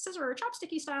scissor or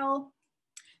chopsticky style,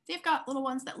 they've got little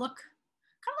ones that look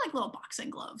kind of like little boxing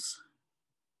gloves.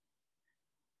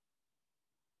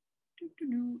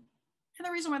 And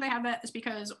the reason why they have that is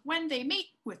because when they mate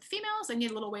with females, they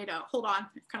need a little way to hold on,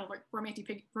 kind of like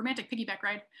romantic piggyback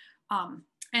ride.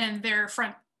 And their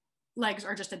front legs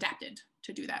are just adapted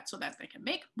to do that so that they can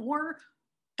make more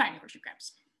tiny horseshoe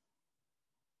crabs.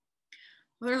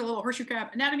 Well, there's a little horseshoe crab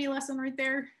anatomy lesson right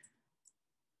there,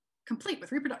 complete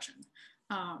with reproduction.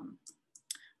 I'm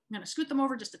going to scoot them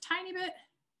over just a tiny bit,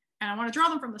 and I want to draw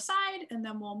them from the side, and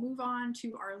then we'll move on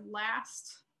to our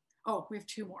last. Oh, we have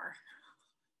two more.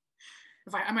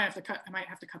 I might have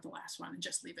to cut the last one and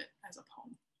just leave it as a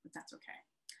poem, but that's okay.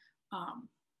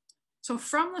 So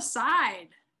from the side,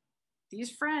 these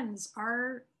friends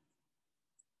are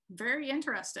very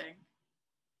interesting.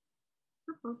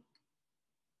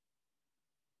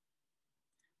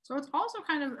 So it's also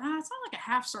kind of, it's not like a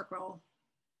half circle.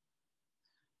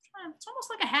 It's almost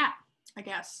like a hat, I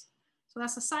guess. So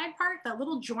that's the side part, that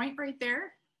little joint right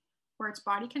there where its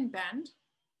body can bend.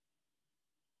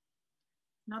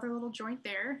 Another little joint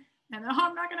there. And then, oh,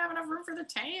 I'm not gonna have enough room for the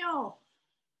tail.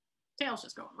 Tail's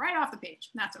just going right off the page,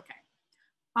 and that's okay.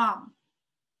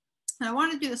 And I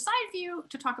wanted to do the side view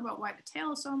to talk about why the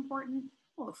tail is so important.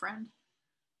 Hello, friend.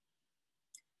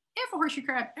 If a horseshoe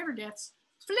crab ever gets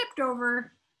flipped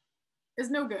over, is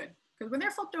no good. Because when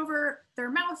they're flipped over, their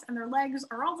mouth and their legs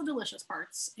are all the delicious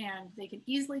parts, and they can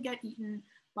easily get eaten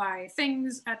by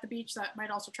things at the beach that might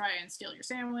also try and steal your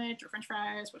sandwich or French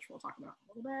fries, which we'll talk about in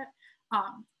a little bit.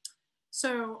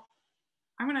 So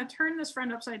I'm gonna turn this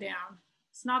friend upside down.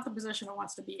 It's not the position it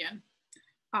wants to be in.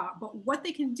 But what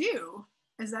they can do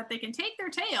is that they can take their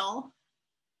tail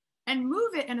and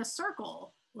move it in a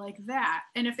circle like that.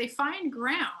 And if they find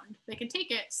ground, they can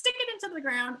take it, stick it into the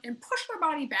ground, and push their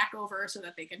body back over so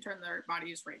that they can turn their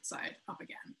body's right side up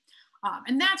again.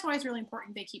 And that's why it's really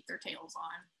important they keep their tails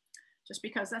on, just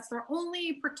because that's their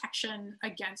only protection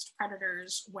against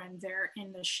predators when they're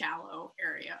in the shallow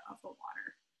area of the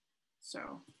water.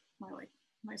 So my like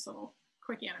nice little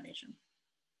quick animation.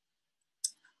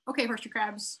 Okay, horseshoe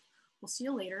crabs, we'll see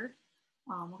you later.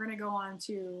 We're gonna go on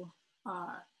to,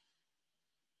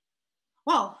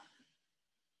 well,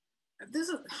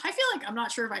 I feel like I'm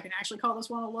not sure if I can actually call this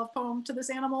one a love poem to this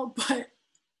animal, but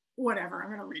whatever, I'm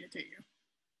gonna read it to you.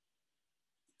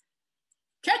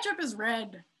 Ketchup is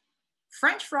red,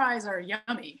 French fries are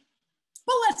yummy,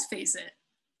 but let's face it,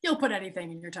 you'll put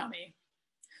anything in your tummy.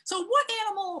 So what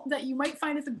animal that you might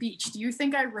find at the beach do you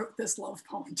think I wrote this love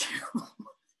poem to?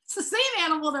 It's the same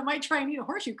animal that might try and eat a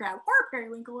horseshoe crab or a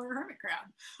periwinkle or a hermit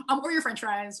crab, or your French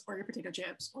fries or your potato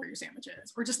chips or your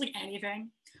sandwiches or just like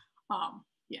anything.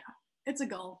 Yeah. It's a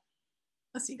gull,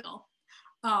 a seagull.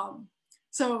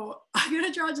 So I'm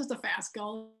gonna draw just a fast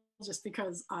gull just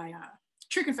because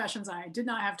true confessions, I did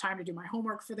not have time to do my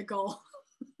homework for the gull.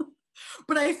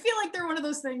 But I feel like they're one of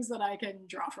those things that I can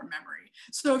draw from memory.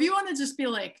 So if you want to just be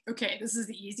like, okay, this is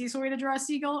the easiest way to draw a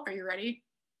seagull, are you ready?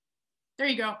 There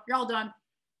you go, you're all done.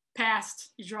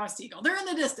 Passed, you draw a seagull. They're in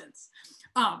the distance.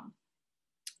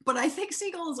 But I think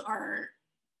seagulls are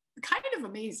kind of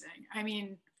amazing. I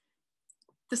mean,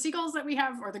 the seagulls that we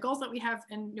have, or the gulls that we have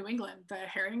in New England, the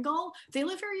herring gull, they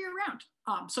live here year round.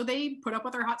 So they put up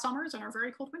with our hot summers and our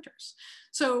very cold winters.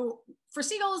 So for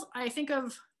seagulls, I think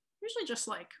of usually just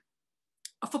like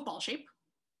a football shape.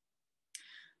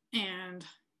 And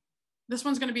this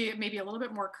one's gonna be maybe a little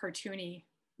bit more cartoony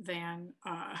than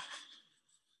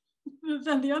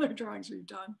the other drawings we've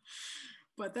done.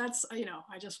 But that's, you know,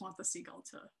 I just want the seagull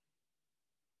to.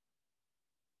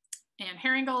 And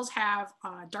herring gulls have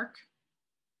dark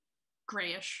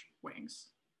grayish wings.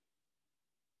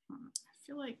 I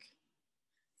feel like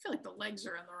the legs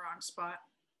are in the wrong spot.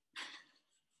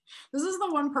 This is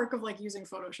the one perk of like using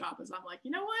Photoshop is I'm like, you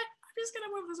know what? I'm just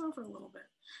gonna move this over a little bit.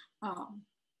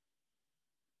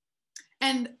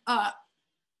 And a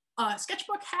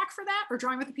sketchbook hack for that, or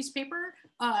drawing with a piece of paper,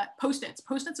 Post-its.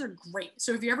 Post-its are great.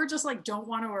 So if you ever just like don't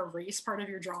want to erase part of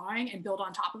your drawing and build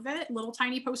on top of it, little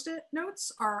tiny Post-it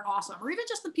notes are awesome. Or even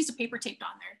just the piece of paper taped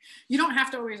on there. You don't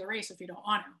have to always erase if you don't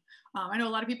want to. I know a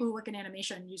lot of people who work in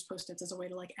animation use Post-its as a way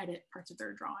to like edit parts of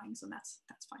their drawings, and that's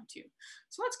fine too.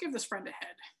 So let's give this friend a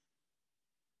head.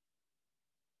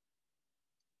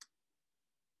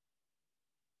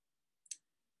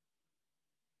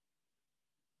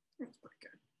 That's pretty good.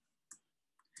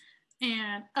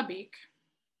 And a beak.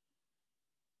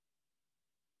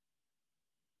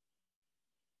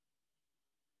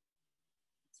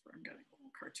 That's where I'm getting a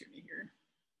little cartoony here.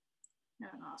 And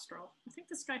a nostril. I think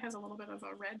this guy has a little bit of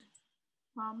a red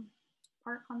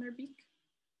part on their beak.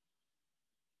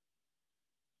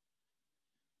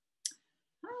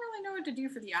 I don't really know what to do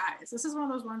for the eyes. This is one of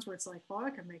those ones where it's like, well, I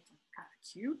can make them kind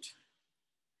of cute.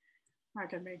 I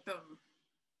can make them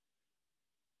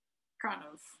kind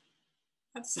of,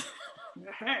 that's,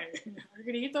 hey, are you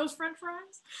gonna eat those French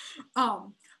fries?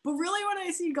 But really when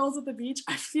I see gulls at the beach,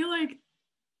 I feel like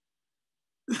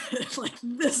like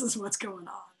this is what's going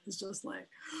on. It's just like,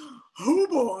 oh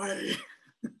boy.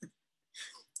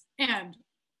 And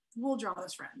we'll draw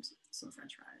this friend some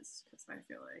French fries because I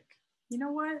feel like, you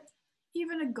know what?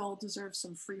 Even a gull deserves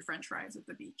some free French fries at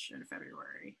the beach in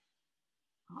February.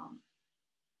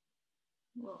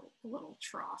 A little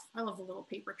trough. I love the little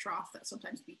paper trough that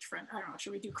sometimes beach friend. I don't know.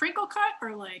 Should we do crinkle cut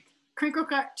or like crinkle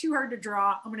cut? Too hard to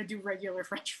draw. I'm gonna do regular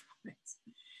French fries.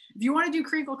 If you want to do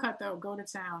crinkle cut though, go to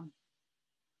town.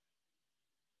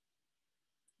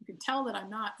 You can tell that I'm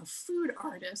not a food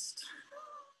artist.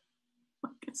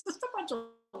 It's just a bunch of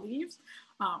leaves.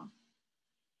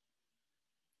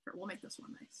 We'll make this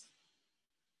one nice.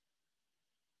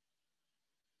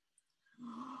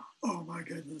 Oh my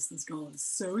goodness, this gull is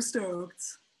so stoked.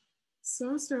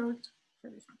 So stoked for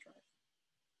these French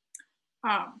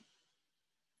fries.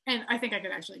 And I think I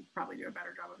could actually probably do a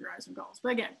better job of your eyes and gulls.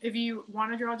 But again, if you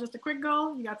want to draw just a quick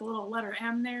gull, you got the little letter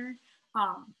M there.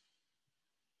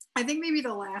 I think maybe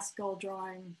the last gull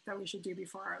drawing that we should do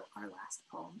before our last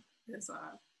poem is,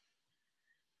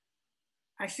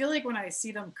 I feel like when I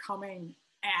see them coming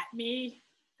at me,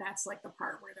 that's like the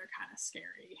part where they're kind of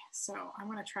scary. So I'm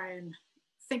gonna try and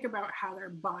think about how their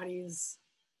bodies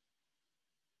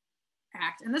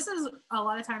act. And this is a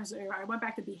lot of times I went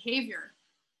back to behavior.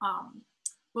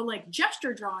 But like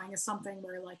gesture drawing is something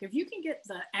where like, if you can get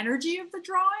the energy of the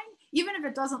drawing, even if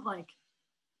it doesn't like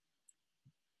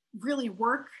really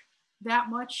work that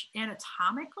much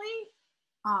anatomically,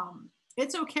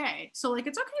 it's okay. So like,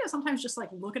 it's okay to sometimes just like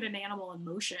look at an animal in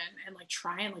motion and like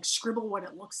try and like scribble what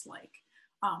it looks like.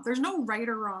 There's no right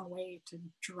or wrong way to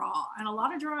draw. And a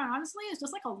lot of drawing, honestly, is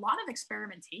just like a lot of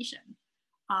experimentation.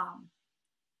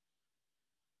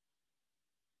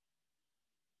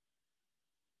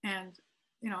 And,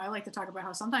 you know, I like to talk about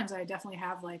how sometimes I definitely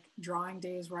have like drawing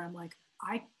days where I'm like,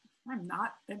 I'm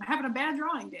having a bad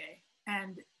drawing day.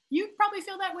 And you probably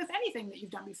feel that with anything that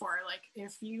you've done before. Like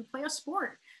if you play a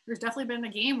sport, there's definitely been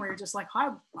a game where you're just like, I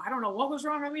don't know what was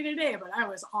wrong with me today, but I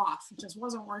was off. It just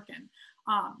wasn't working.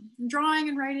 Drawing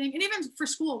and writing, and even for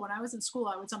school, when I was in school,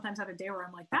 I would sometimes have a day where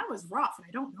I'm like, that was rough and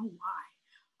I don't know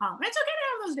why. And it's okay to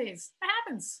have those days. It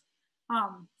happens.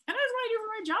 And that's what I do for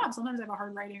my job. Sometimes I have a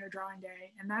hard writing or drawing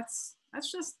day, and that's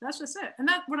just it. And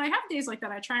that when I have days like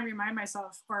that, I try and remind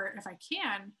myself, or if I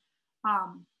can,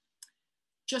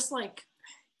 just like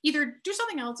either do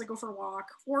something else, like go for a walk,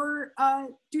 or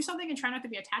do something and try not to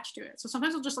be attached to it. So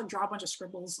sometimes I'll just like draw a bunch of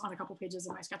scribbles on a couple pages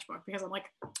of my sketchbook because I'm like,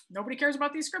 nobody cares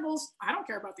about these scribbles. I don't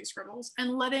care about these scribbles,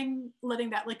 and letting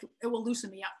that, like, it will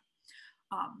loosen me up.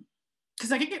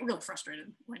 Because I can get really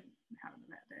frustrated when I'm having a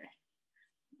bad day.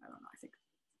 I don't know. I think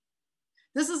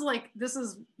this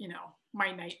is you know,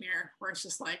 my nightmare, where it's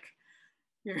just like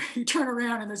you turn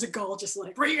around and there's a gull just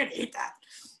like, where are you gonna eat that?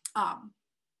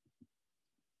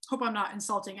 Hope I'm not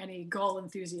insulting any gull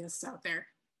enthusiasts out there.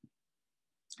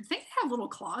 I think they have little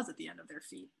claws at the end of their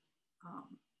feet.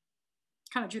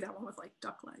 Kind of drew that one with like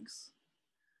duck legs.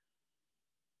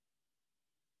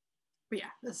 But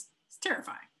yeah, this is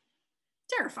terrifying.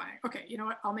 Terrifying. Okay, you know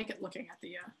what? I'll make it looking at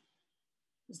the,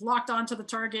 it's locked onto the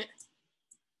target.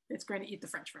 It's going to eat the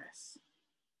French fries.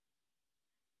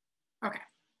 Okay,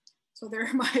 so there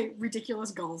are my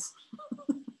ridiculous gulls.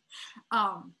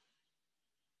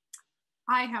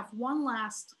 I have one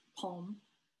last poem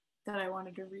that I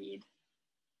wanted to read.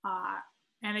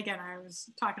 And again, I was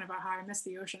talking about how I miss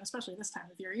the ocean, especially this time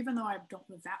of year, even though I don't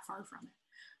live that far from it.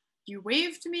 You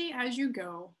wave to me as you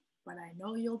go, but I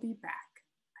know you'll be back.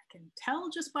 I can tell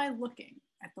just by looking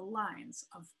at the lines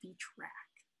of the track.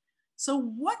 So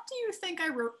what do you think I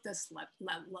wrote this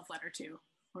love letter to,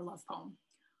 or love poem?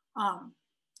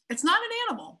 It's not an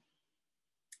animal.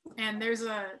 And there's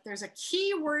a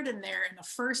key word in there in the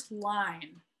first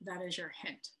line that is your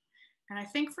hint. And I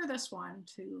think for this one,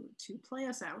 to play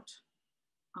us out,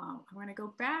 I'm going to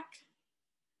go back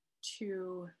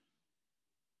to,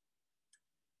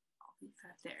 I'll leave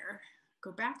that there.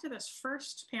 Go back to this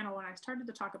first panel when I started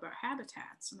to talk about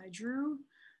habitats, and I drew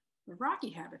the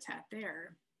rocky habitat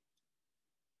there.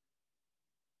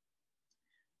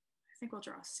 I think we'll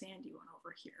draw a sandy one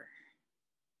over here.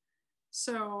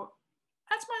 So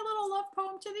that's my little love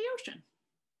poem to the ocean.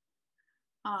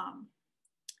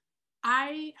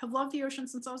 I have loved the ocean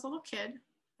since I was a little kid.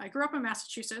 I grew up in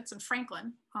Massachusetts, in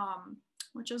Franklin,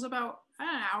 which is about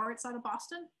an hour outside of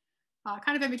Boston,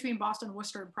 kind of in between Boston,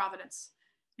 Worcester, and Providence.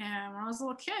 And when I was a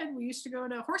little kid, we used to go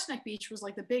to Horseneck Beach, was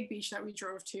like the big beach that we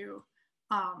drove to.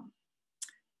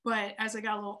 But as I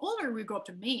got a little older, we'd go up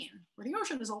to Maine, where the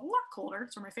ocean is a lot colder.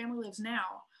 It's where my family lives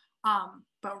now.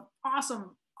 But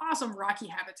awesome rocky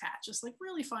habitat, just like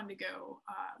really fun to go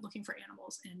looking for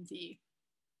animals in the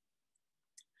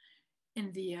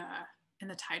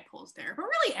tide pools there. But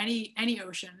really any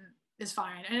ocean is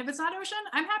fine. And if it's not ocean,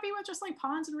 I'm happy with just like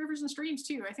ponds and rivers and streams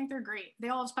too. I think they're great. They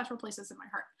all have special places in my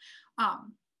heart.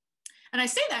 And I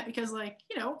say that because, like,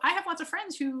 you know, I have lots of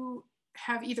friends who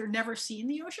have either never seen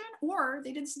the ocean or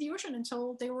they didn't see the ocean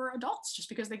until they were adults, just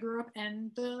because they grew up in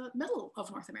the middle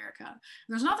of North America. And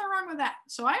there's nothing wrong with that.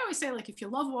 So I always say, like, if you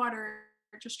love water,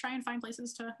 just try and find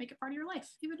places to make it part of your life,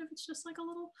 even if it's just like a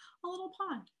little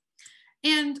pond.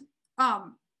 And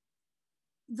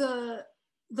the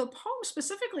poem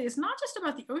specifically is not just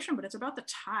about the ocean, but it's about the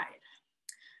tide.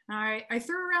 I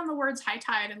threw around the words high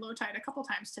tide and low tide a couple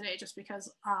times today, just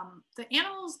because the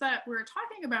animals that we're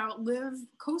talking about live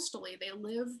coastally. They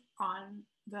live on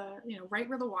the, you know, right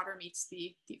where the water meets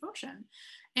the ocean.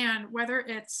 And whether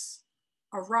it's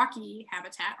a rocky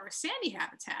habitat or a sandy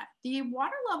habitat, the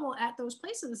water level at those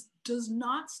places does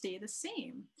not stay the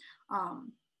same.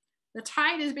 The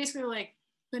tide is basically like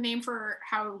the name for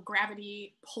how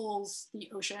gravity pulls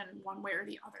the ocean one way or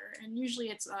the other. And usually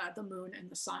it's the moon and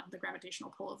the sun, the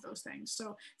gravitational pull of those things.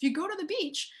 So if you go to the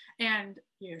beach and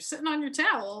you're sitting on your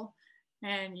towel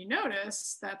and you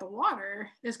notice that the water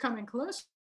is coming closer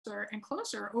and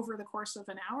closer over the course of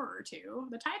an hour or two,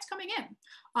 the tide's coming in.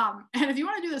 And if you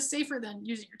want to do this safer than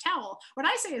using your towel, what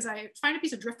I say is I find a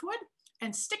piece of driftwood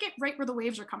and stick it right where the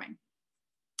waves are coming.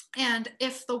 And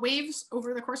if the waves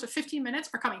over the course of 15 minutes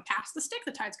are coming past the stick,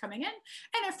 the tide's coming in.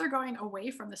 And if they're going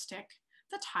away from the stick,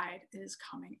 the tide is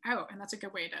coming out. And that's a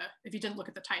good way to, if you didn't look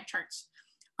at the tide charts.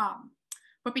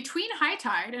 But between high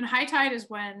tide, and high tide is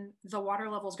when the water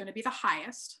level is going to be the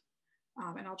highest.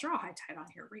 And I'll draw high tide on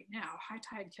here right now. High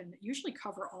tide can usually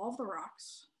cover all of the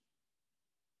rocks.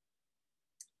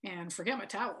 And forget my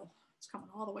towel. It's coming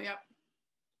all the way up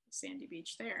sandy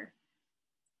beach there.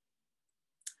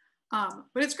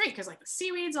 But it's great because, like, the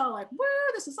seaweed's all like, woo,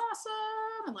 this is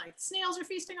awesome. And like snails are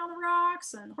feasting on the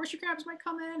rocks, and horseshoe crabs might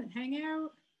come in and hang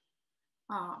out.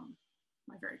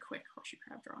 My very quick horseshoe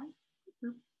crab drawing.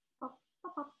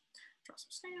 Draw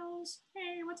some snails.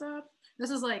 Hey, what's up? This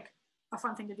is like a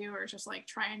fun thing to do, or just like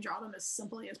try and draw them as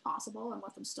simply as possible and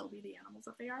let them still be the animals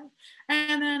that they are.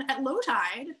 And then at low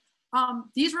tide,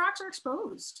 these rocks are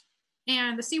exposed.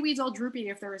 And the seaweed's all droopy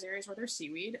if there was areas where there's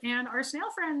seaweed. And our snail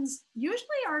friends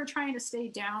usually are trying to stay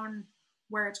down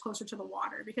where it's closer to the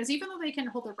water, because even though they can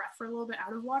hold their breath for a little bit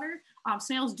out of water,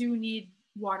 snails do need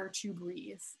water to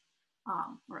breathe,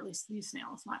 or at least these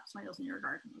snails, not snails in your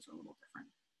garden. Those are a little different.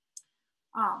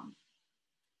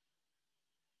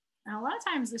 And a lot of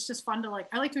times it's just fun to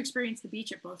I like to experience the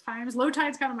beach at both times. Low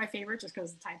tide's kind of my favorite just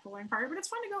because of the tide pooling part, but it's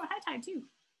fun to go at high tide too.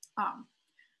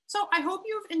 So I hope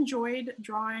you've enjoyed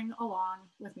drawing along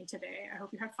with me today. I hope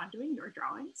you had fun doing your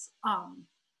drawings.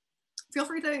 Feel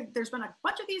free to, there's been a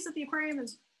bunch of these at the aquarium.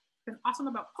 It's been awesome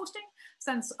about posting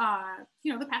since,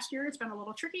 the past year it's been a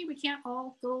little tricky. We can't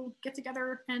all go get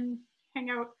together and hang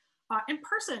out in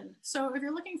person. So if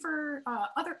you're looking for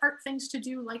other art things to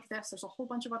do like this, there's a whole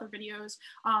bunch of other videos.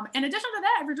 In addition to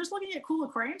that, if you're just looking at cool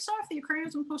aquarium stuff, the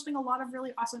aquarium's been posting a lot of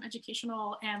really awesome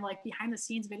educational and behind the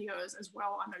scenes videos as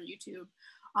well on their YouTube.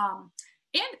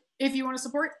 And if you want to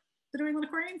support the New England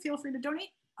Aquarium, feel free to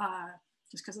donate,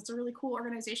 just because it's a really cool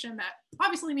organization that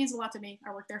obviously means a lot to me.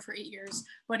 I worked there for 8 years,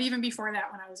 but even before that,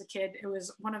 when I was a kid, it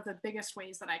was one of the biggest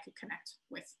ways that I could connect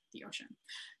with the ocean.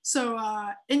 So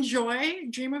enjoy,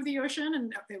 dream of the ocean,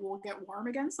 and it will get warm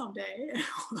again someday.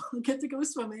 We'll get to go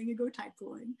swimming and go tide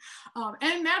pooling.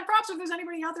 And mad props if there's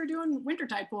anybody out there doing winter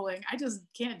tide pooling. I just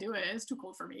can't do it. It's too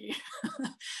cold for me.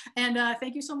 And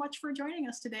thank you so much for joining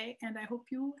us today. And I hope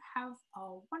you have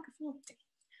a wonderful day.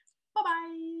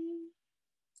 Bye-bye.